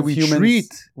right, The what way if we humans,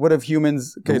 treat. What if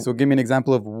humans? Okay, No. so give me an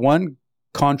example of one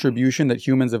contribution that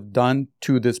humans have done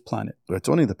to this planet. It's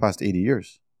only the past 80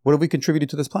 years. What have we contributed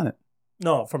to this planet?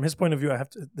 no, from his point of view, I have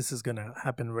to. This is gonna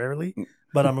happen rarely,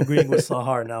 but I'm agreeing with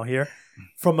Sahar now here.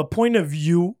 From a point of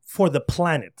view for the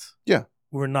planet, Yeah.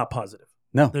 we're not positive.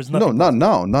 No. There's No, nothing. not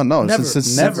now. No.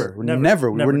 Never.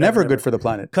 Never. We were never good for the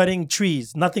planet. Cutting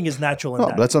trees, nothing is natural in No,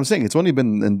 that. that's what I'm saying. It's only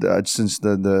been since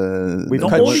the We've The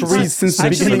cut only trees time- since the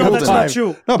Actually, beginning no, of that's time. not true.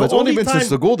 No, but The it's only only been since time-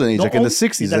 the golden age, like in the only-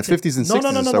 60s, the that's it. 50s, and No, 60s, no,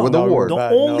 and no, stuff with no. the war. The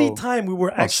Bad, only no. time we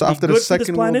were Oh, so actually after good the for this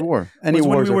Second planet World War. Any was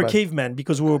when wars we are were bad. cavemen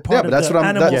because we were Yeah, part but of that's the what I'm.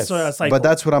 animal Yes. cycle. But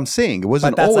that's what I'm saying. It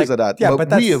wasn't But that's always like- that. yeah, but but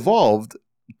that's- we evolved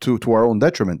to our own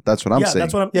detriment. That's what I'm yeah, saying.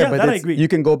 that's what I'm. Yeah, Yeah, but that I it's- agree. you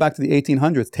can go back to the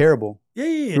 1800s. Terrible. yeah.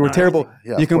 We were no, terrible. everything.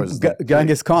 Yeah, You of can course.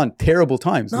 Genghis Khan. Terrible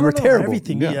times. No, we were no, terrible.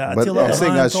 everything. Yeah, Yeah, but Attila I'm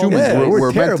saying Khan as told humans, us. Yeah, we're, we're we're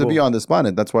meant to terrible. be on this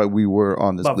planet. That's why we were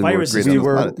on this. But we were viruses created We on this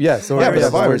were. planet. Yeah. So Yeah, but a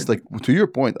Viruses virus, like to your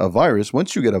point, a virus.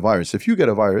 Once you get a virus, if you get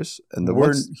a virus, and the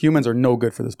humans are no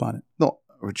good for this planet. no,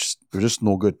 we're just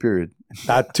no good. Period.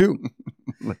 That too.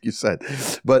 Like you said,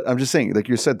 but I'm just saying, like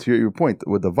you said to your point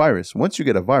with the virus. Once you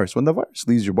get a virus, when the virus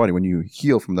leaves your body, when you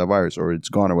heal from the virus or it's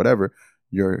gone or whatever,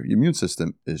 your immune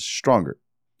system is stronger.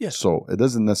 Yes. So it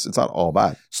doesn't. It's not all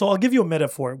bad. So I'll give you a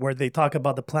metaphor where they talk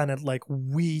about the planet like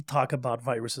we talk about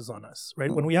viruses on us,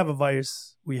 right? When we have a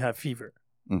virus, we have fever,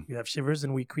 Mm. we have shivers,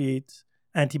 and we create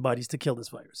antibodies to kill this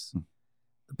virus. Mm.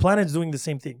 The planet's doing the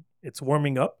same thing. It's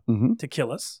warming up Mm-hmm. to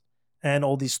kill us, and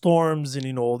all these storms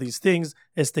and all these things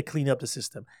is to clean up the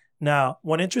system. Now,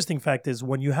 one interesting fact is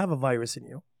when you have a virus in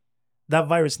you, that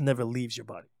virus never leaves your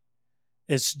body.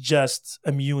 It's just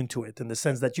immune to it in the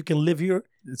sense that you can live here It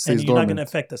and stays you're not going to dormant.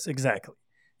 affect us. Exactly.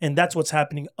 And that's what's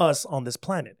happening us on this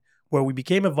planet, where we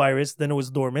became a virus, then it was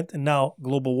dormant, and now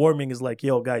global warming is like,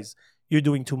 yo, guys, you're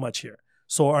doing too much here.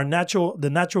 So the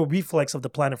natural reflex of the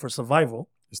planet for survival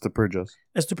It's to purge us.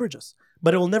 is to purge us.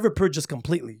 But it will never purge us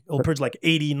completely. It'll purge like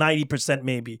 80, 90%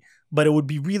 maybe. But it would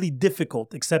be really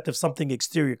difficult, except if something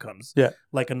exterior comes. Yeah.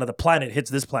 Like another planet hits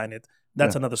this planet.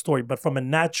 That's Yeah. another story. But from a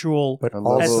natural But And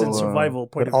also, essence survival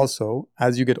point but of view. also,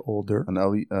 as you get older An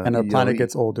LE, and our planet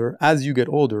gets older, as you get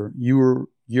older,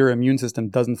 your immune system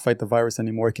doesn't fight the virus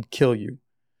anymore. It could kill you.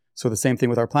 So the same thing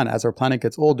with our planet. As our planet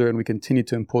gets older and we continue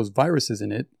to impose viruses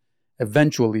in it,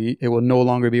 eventually it will no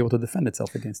longer be able to defend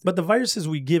itself against it. But the viruses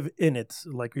we give in it,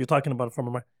 like you're talking about from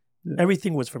Yeah.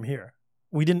 everything was from here.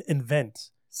 We didn't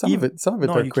invent. Some of it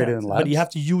No, are you created can't. in labs. But you have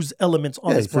to use elements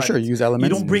on yeah, this for planet. sure. Use elements.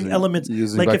 You don't bring elements.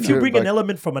 Like if you bring an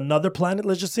element from another planet,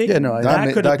 let's just say, Yeah, no,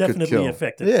 that could have that could definitely kill.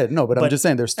 affected. Yeah, no, but I'm But just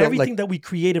saying there's still Everything like that we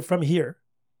created from here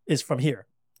is from here.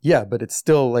 yeah, but it's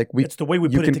still like It's the way we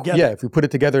you put can it together. yeah, if we put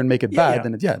it together and make it Yeah, bad,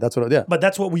 yeah. then that's what yeah. But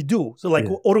that's what we do. So like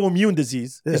Yeah. autoimmune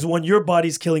disease is when your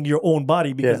body's killing your own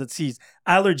body because Yeah. it sees.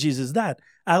 Allergies is that.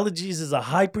 Allergies is a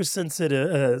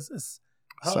hypersensitive.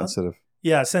 sensitive.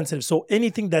 Yeah, sensitive. So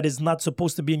anything that is not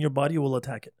supposed to be in your body will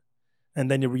attack it. And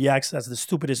then it reacts as the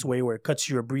stupidest way where it cuts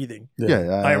your breathing.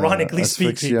 Ironically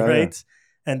speaking, right?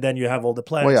 And then you have all the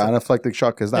planets. Well, yeah, anaphylactic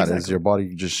shock is that. Exactly. Is your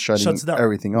body just shutting Shuts down.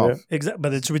 everything off. Exactly.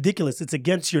 But it's ridiculous. It's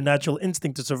against your natural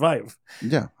instinct to survive.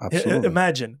 Yeah, absolutely.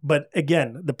 Imagine. But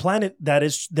again, the planet, that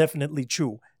is definitely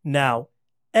true. Now,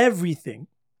 everything,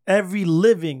 every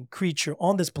living creature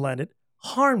on this planet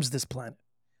harms this planet.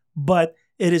 But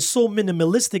it is so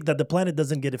minimalistic that the planet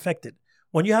doesn't get affected.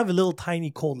 When you have a little tiny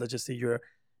cold, let's just say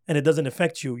and it doesn't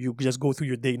affect you, you just go through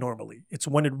your day normally. It's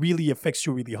when it really affects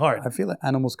you really hard. I feel like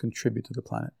animals contribute to the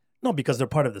planet. No, because they're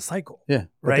part of the cycle. Yeah,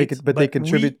 right? They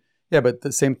contribute. But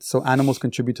the same. So animals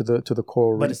contribute to the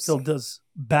coral reefs. But it still does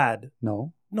bad.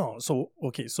 No. So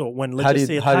okay. So when let's just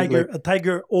say a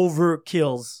tiger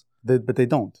overkills, but they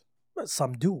don't.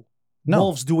 Some do. No.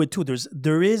 Wolves do it too.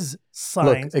 There is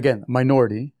signs. Look again,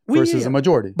 minority versus a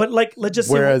majority. But like let's just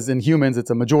say. Whereas in humans,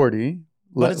 it's a majority.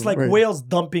 But it's like whales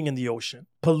dumping in the ocean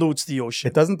pollutes the ocean.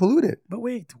 It doesn't pollute it. But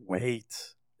wait.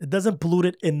 It doesn't pollute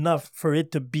it enough for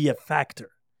it to be a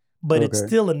factor. But it's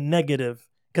still a negative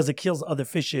because it kills other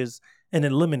fishes and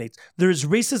eliminates. There's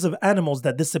races of animals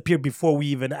that disappeared before we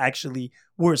even actually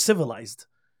were civilized.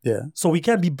 Yeah. So we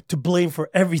can't be to blame for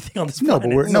everything on this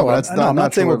planet. I'm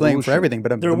not saying we're blaming for everything,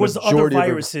 but there was other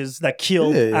viruses that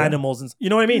killed animals. And, you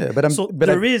know what I mean? Yeah,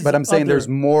 but I'm saying there's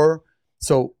more.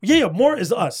 So more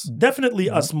is us. Definitely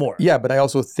us more. Yeah, but I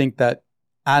also think that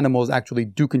animals actually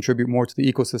do contribute more to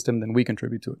the ecosystem than we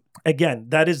contribute to it. Again,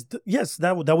 that is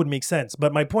that would make sense.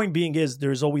 But my point being is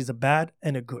there's always a bad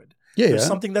and a good. Yeah, there's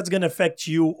something that's going to affect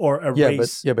you or a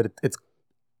race. But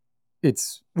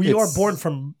we are born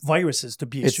from viruses, to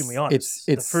be extremely honest.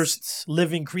 It's the first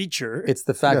living creature. It's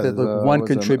the fact that one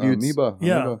contributes.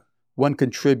 Amoeba. One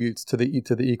contributes to the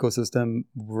ecosystem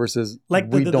versus like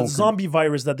the zombie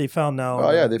virus that they found now.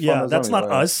 Oh yeah, they found that's not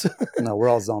us. No, we're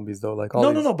all zombies though. Like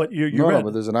no, but you're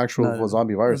but there's an actual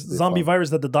zombie virus. Zombie virus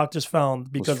that the doctors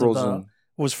found because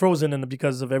was frozen and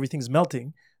because of everything's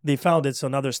melting. They found it, so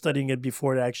now they're studying it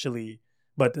before it actually.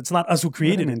 But it's not us who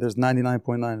created it. There's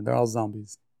 99.9. They're all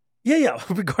zombies. Yeah.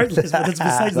 Regardless, but that's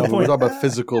besides the point. We're talking about the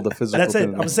physical. That's it.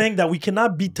 I'm saying that we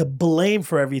cannot be to blame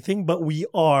for everything, but we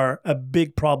are a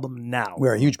big problem now.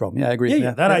 We're a huge problem. Yeah, I agree.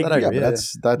 Yeah, that I agree.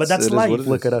 But that's life.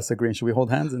 Look at us agreeing. Should we hold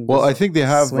hands? I think they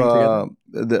have.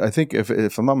 I think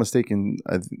if I'm not mistaken,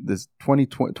 this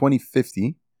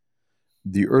 2050,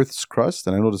 the Earth's crust,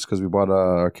 and I know this because we bought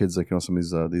our kids some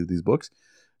of these books.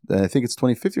 I think it's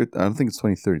 2050. I don't think it's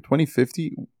 2030.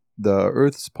 2050, the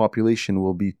Earth's population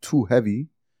will be too heavy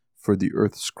for the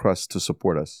Earth's crust to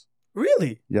support us.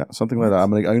 Really? Yeah, something like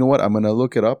that. You know what? I'm gonna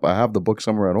look it up. I have the book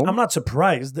somewhere at home. I'm not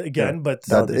surprised again, but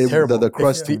the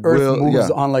crust, the Earth moves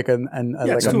on like a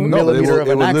millimeter of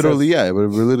an axis.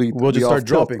 We'll just start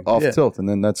dropping off tilt, and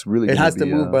then that's really. It has to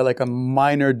move by like a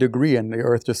minor degree, and the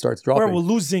Earth just starts dropping.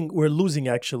 We're losing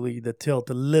actually the tilt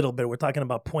a little bit. We're talking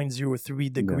about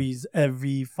 0.03 degrees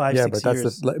every 5-6 years.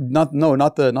 But that's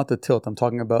not the tilt. I'm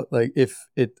talking about like if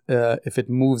it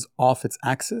moves off its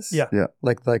axis. Yeah.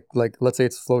 Like let's say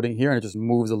it's floating here and it just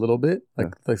moves a little bit,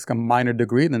 like a minor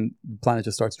degree, then the planet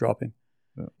just starts dropping.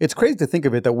 Yeah. It's crazy to think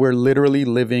of it that we're literally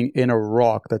living in a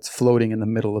rock that's floating in the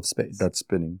middle of space. That's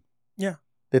spinning. Yeah.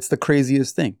 It's the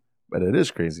craziest thing. But it is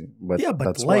crazy. But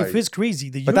life is crazy.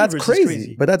 The universe is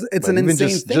crazy. But it's an insane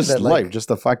thing. Just life, just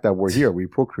the fact that we're here, we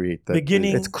procreate.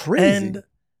 Beginning, it's crazy. End,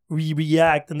 we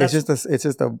react. And it's just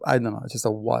I don't know, it's just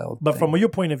a wild But thing. From your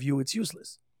point of view, it's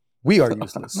useless. We are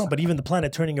useless. No, but even the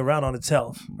planet turning around on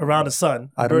itself, around the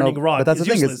sun, burning know. rock, but that's the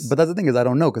thing useless. But that's the thing is I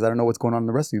don't know because I don't know what's going on in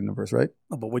the rest of the universe, right?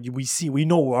 No, but what we see, we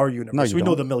know our universe. We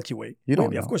know the Milky Way. You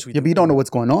don't know. Of course we do. Yeah, but you don't know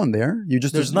what's going on there.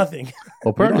 There's nothing.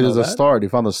 Well, apparently there's a star. They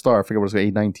found a star. I forget what it's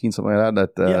 819, something like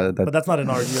that. But that's not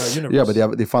in our universe. Yeah,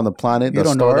 but they found a planet, a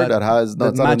star that has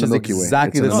it's not in the Milky Way.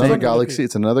 It's another galaxy.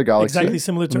 It's another galaxy. Exactly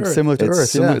similar to Earth. Similar to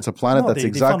Earth. It's a planet that's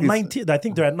exactly. They found 19. I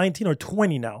think they're at 19 or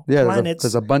 20 now. Yeah, planets.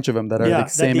 There's a bunch of them that are the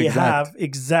same exact. They have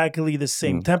exactly the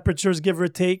same temperatures, give or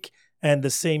take, and the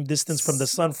same distance from the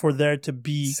sun for there to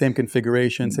be same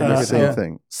configuration, same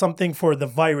thing. Something for the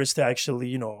virus to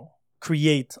actually,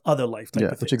 create other life type of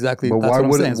thing. Which exactly. But why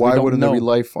wouldn't there be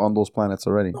life on those planets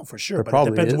already? No, for sure. There but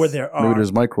probably it depends is. where there are. Maybe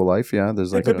there's micro life. Yeah,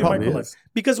 there's like micro life.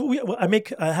 Because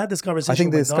I had this conversation. I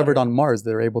think they with discovered daughter. on Mars.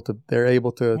 They're able to.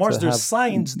 There's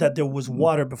signs that there was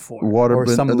water before. Water or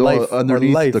some life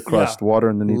underneath the crust. Water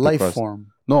underneath the crust. Life form.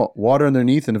 No, water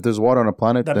underneath, and if there's water on a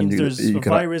planet, that then means there's a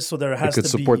virus, so there has to be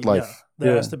support life.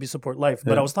 There has to be support life.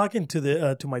 But I was talking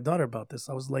to my daughter about this.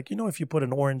 I was like, if you put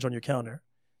an orange on your counter,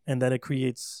 and then it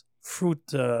creates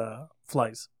fruit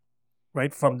flies,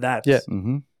 right? From that,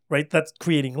 right? That's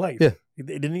creating life. Yeah.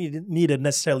 They didn't need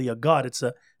necessarily a god. It's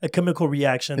a chemical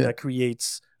reaction that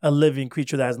creates a living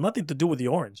creature that has nothing to do with the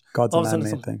orange. God's All a of a sudden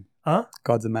man-made thing. Huh?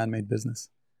 God's a man-made business.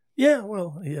 Yeah,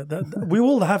 well, yeah. We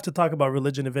will have to talk about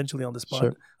religion eventually on this pod.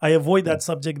 Sure. I avoid that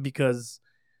subject because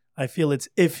I feel it's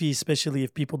iffy, especially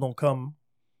if people don't come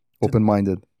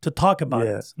Open-minded. to talk about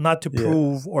Yeah. it, not to Yeah.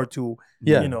 prove or to,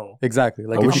 Yeah, you know. exactly.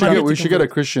 Like Oh, if we you should got- get we should get a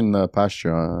convert. Christian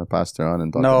pastor on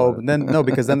and talk no, about it. then no,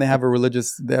 because then they have a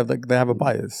religious. They have a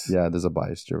bias. Yeah, there's a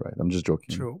bias. You're right. I'm just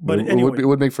joking. True. But it, anyway. it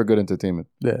would make for good entertainment.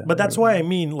 Yeah. But that's why I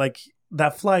mean, like,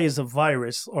 that fly is a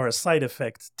virus or a side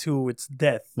effect to its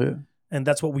death. Yeah. And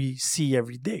that's what we see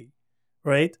every day,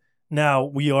 right? Now,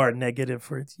 we are negative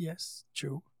for it. Yes,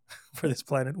 true. For this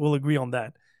planet. We'll agree on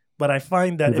that. But I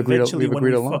find that We've agreed- eventually we've when we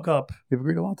agreed a lot. fuck up, We've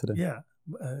agreed a lot today. yeah,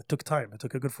 it took time. It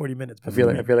took a good 40 minutes. I feel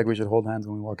like we should hold hands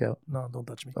when we walk out. No, don't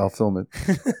touch me. I'll film it.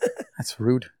 That's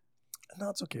rude. No,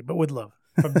 it's okay, but with love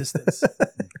from distance.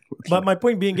 But my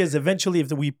point being is, eventually,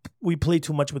 if we play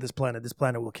too much with this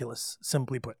planet will kill us.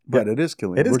 Simply put. But it is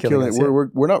killing. It is we're killing us, yeah.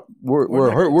 We're not.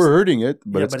 We're not- We're hurting it,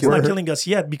 but yeah, it's but it's killing. not killing us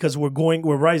yet because we're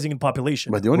rising in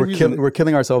population. But the only reason. We're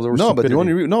killing ourselves. Over No, but the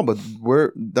stupidity. only no, but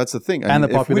that's the thing. And the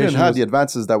if we didn't population have was- the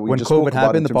advances that we when just COVID spoke about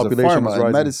happened, in the terms of population pharma was and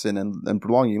rising. medicine and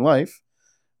prolonging life.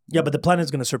 Yeah, but the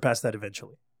planet's going to surpass that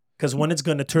eventually. Because when it's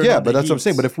going to turn Yeah, on but the that's what I'm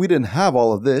saying. heat- But if we didn't have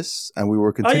all of this and we were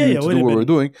yeah, continuing it to would've do what been- we're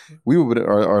doing, we would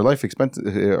our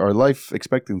life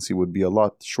expectancy would be a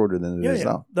lot shorter than it is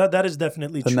now. That is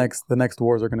definitely the true. next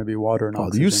wars are going to be water and Oh,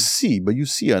 oxygen. you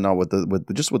see now with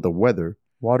the weather,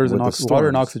 Water and with the water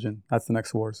and storms. oxygen. That's the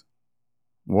next wars.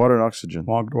 water and oxygen.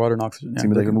 Water and oxygen. Yeah.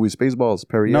 Seems like a movie Spaceballs,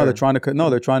 Perrier. No, they're trying to. No,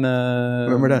 they're trying to.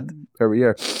 Remember that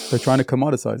Perrier? They're trying to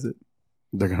commoditize it.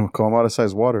 They're gonna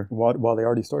commoditize water. Well, they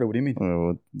already started. What do you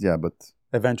mean? Yeah, but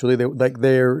Eventually, there's clean.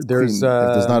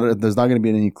 If there's not going to be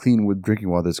any clean with drinking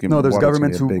water. It's gonna no, be there's water, it's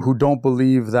governments gonna be a big- who don't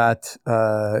believe that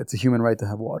it's a human right to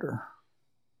have water.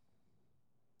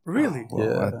 Really? Well,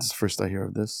 Yeah. that's first I hear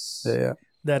of this. Yeah.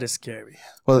 That is scary.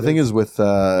 Well, the thing is with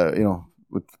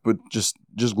with just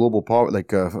global poverty,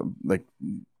 like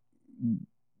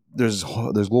there's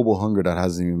global hunger that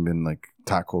hasn't even been like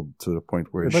tackled to the point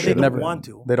where it But they should. don't want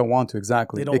to. They don't want to,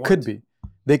 exactly. They don't It could want to. be.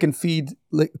 They can feed,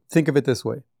 like, think of it this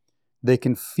way. They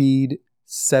can feed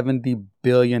 70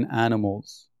 billion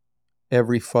animals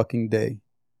every fucking day,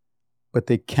 but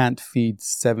they can't feed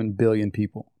 7 billion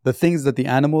people. The things that the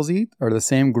animals eat are the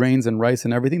same grains and rice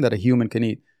and everything that a human can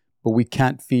eat, but we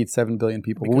can't feed 7 billion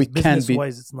people. But Because we can be.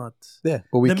 business-wise, it's not. Yeah,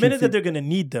 but we The can minute that feed- they're going to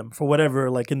need them for whatever,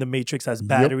 like in the Matrix as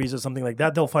batteries or something like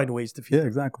that, they'll find ways to feed Yeah, them.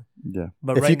 exactly. Yeah.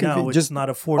 But If you right can now, feed- it's just- not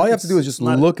affordable. All you have to do is just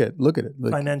look at it.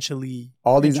 Like, financially.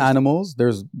 all these interesting. animals,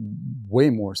 there's way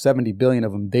more, 70 billion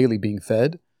of them daily being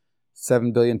fed.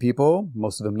 7 billion people,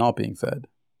 most of them not being fed.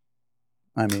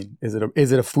 I mean, is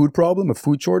it a food problem, a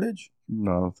food shortage?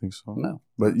 No, I don't think so. No,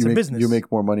 But It's a you business. make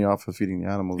more money off of feeding the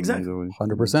animals. than Exactly. you do-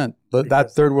 100%. But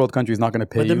that third world country is not going to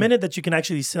pay But the you. minute that you can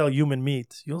actually sell human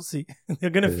meat, you'll see. They're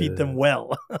going to feed them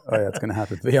well. Oh yeah, it's going to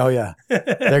happen. Oh yeah. Oh They're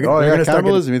yeah, gonna start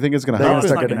cannibalism. You think it's gonna they're happen?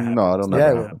 gonna start getting- No, I don't know. Yeah,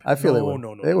 that it will. happen. I feel they No, will.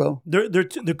 no, no. They will.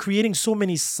 They're creating so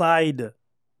many side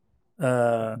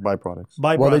Byproducts.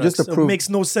 byproducts. Well, they just It approved- makes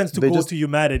no sense to they go just- to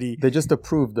humanity. They just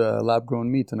approved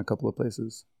lab-grown meat in a couple of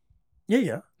places.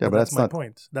 Yeah. but that's that's my not-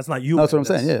 point. That's not you. That's what I'm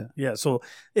saying, Yeah. So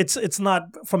it's not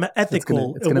from an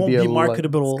ethical. It's It gonna won't be a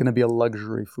marketable. It's going to be a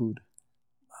luxury food.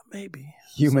 Maybe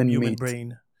Human Some human meat.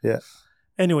 brain. Yeah.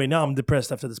 Anyway, now I'm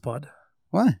depressed after this pod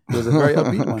Why? It was a very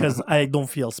upbeat one. because I don't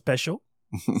feel special.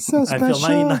 So I feel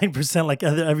 99% like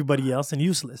everybody else and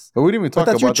useless. But we didn't even talk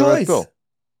But that's your about the red choice. pill.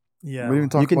 Yeah. We didn't even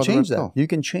talk You can about the change red that. pill. You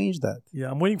can change that. Yeah.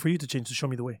 I'm waiting for you to change to show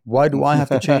me the way. Why do I have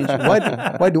to change?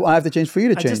 Why do I have to change for you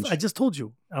to change? I just told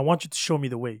you. I want you to show me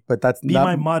the way. But that's Be not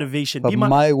my motivation. but Be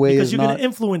my way because is you're not. going to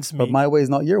influence me. But my way is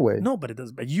not your way. No, but it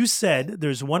does. But you said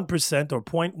there's 1% or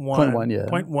 0.1, 0.1, yeah.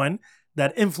 0.1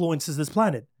 that influences this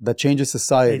planet. That changes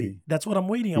society Eddie, that's what I'm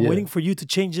waiting. I'm Yeah. waiting for you to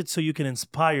change it so you can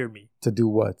inspire me to do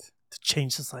what? to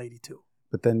change society too.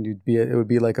 But then it would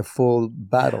be like a full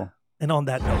battle. And on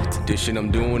that note, This shit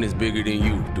I'm doing is bigger than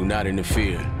you. Do not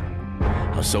interfere.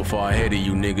 I'm so far ahead of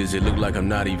you niggas, it look like I'm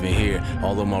not even here.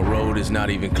 Although my road is not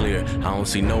even clear, I don't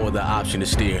see no other option to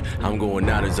steer. I'm going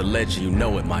out as a legend, you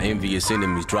know it. My envious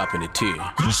enemies dropping a tear.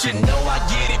 You should know I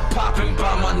get it popping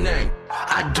by my name.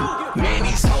 I do. Man,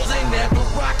 these hoes ain't never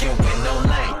rocking with no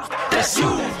lane. That's you,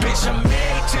 bitch. I'm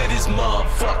married to this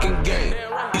motherfucking game.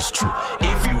 It's true.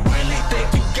 If you really think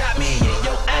you got me in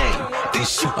your aim, then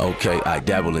shoot. Okay, I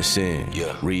dabble in sin.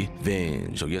 Yeah.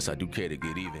 Revenge. So yes, I do care to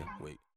get even. Wait.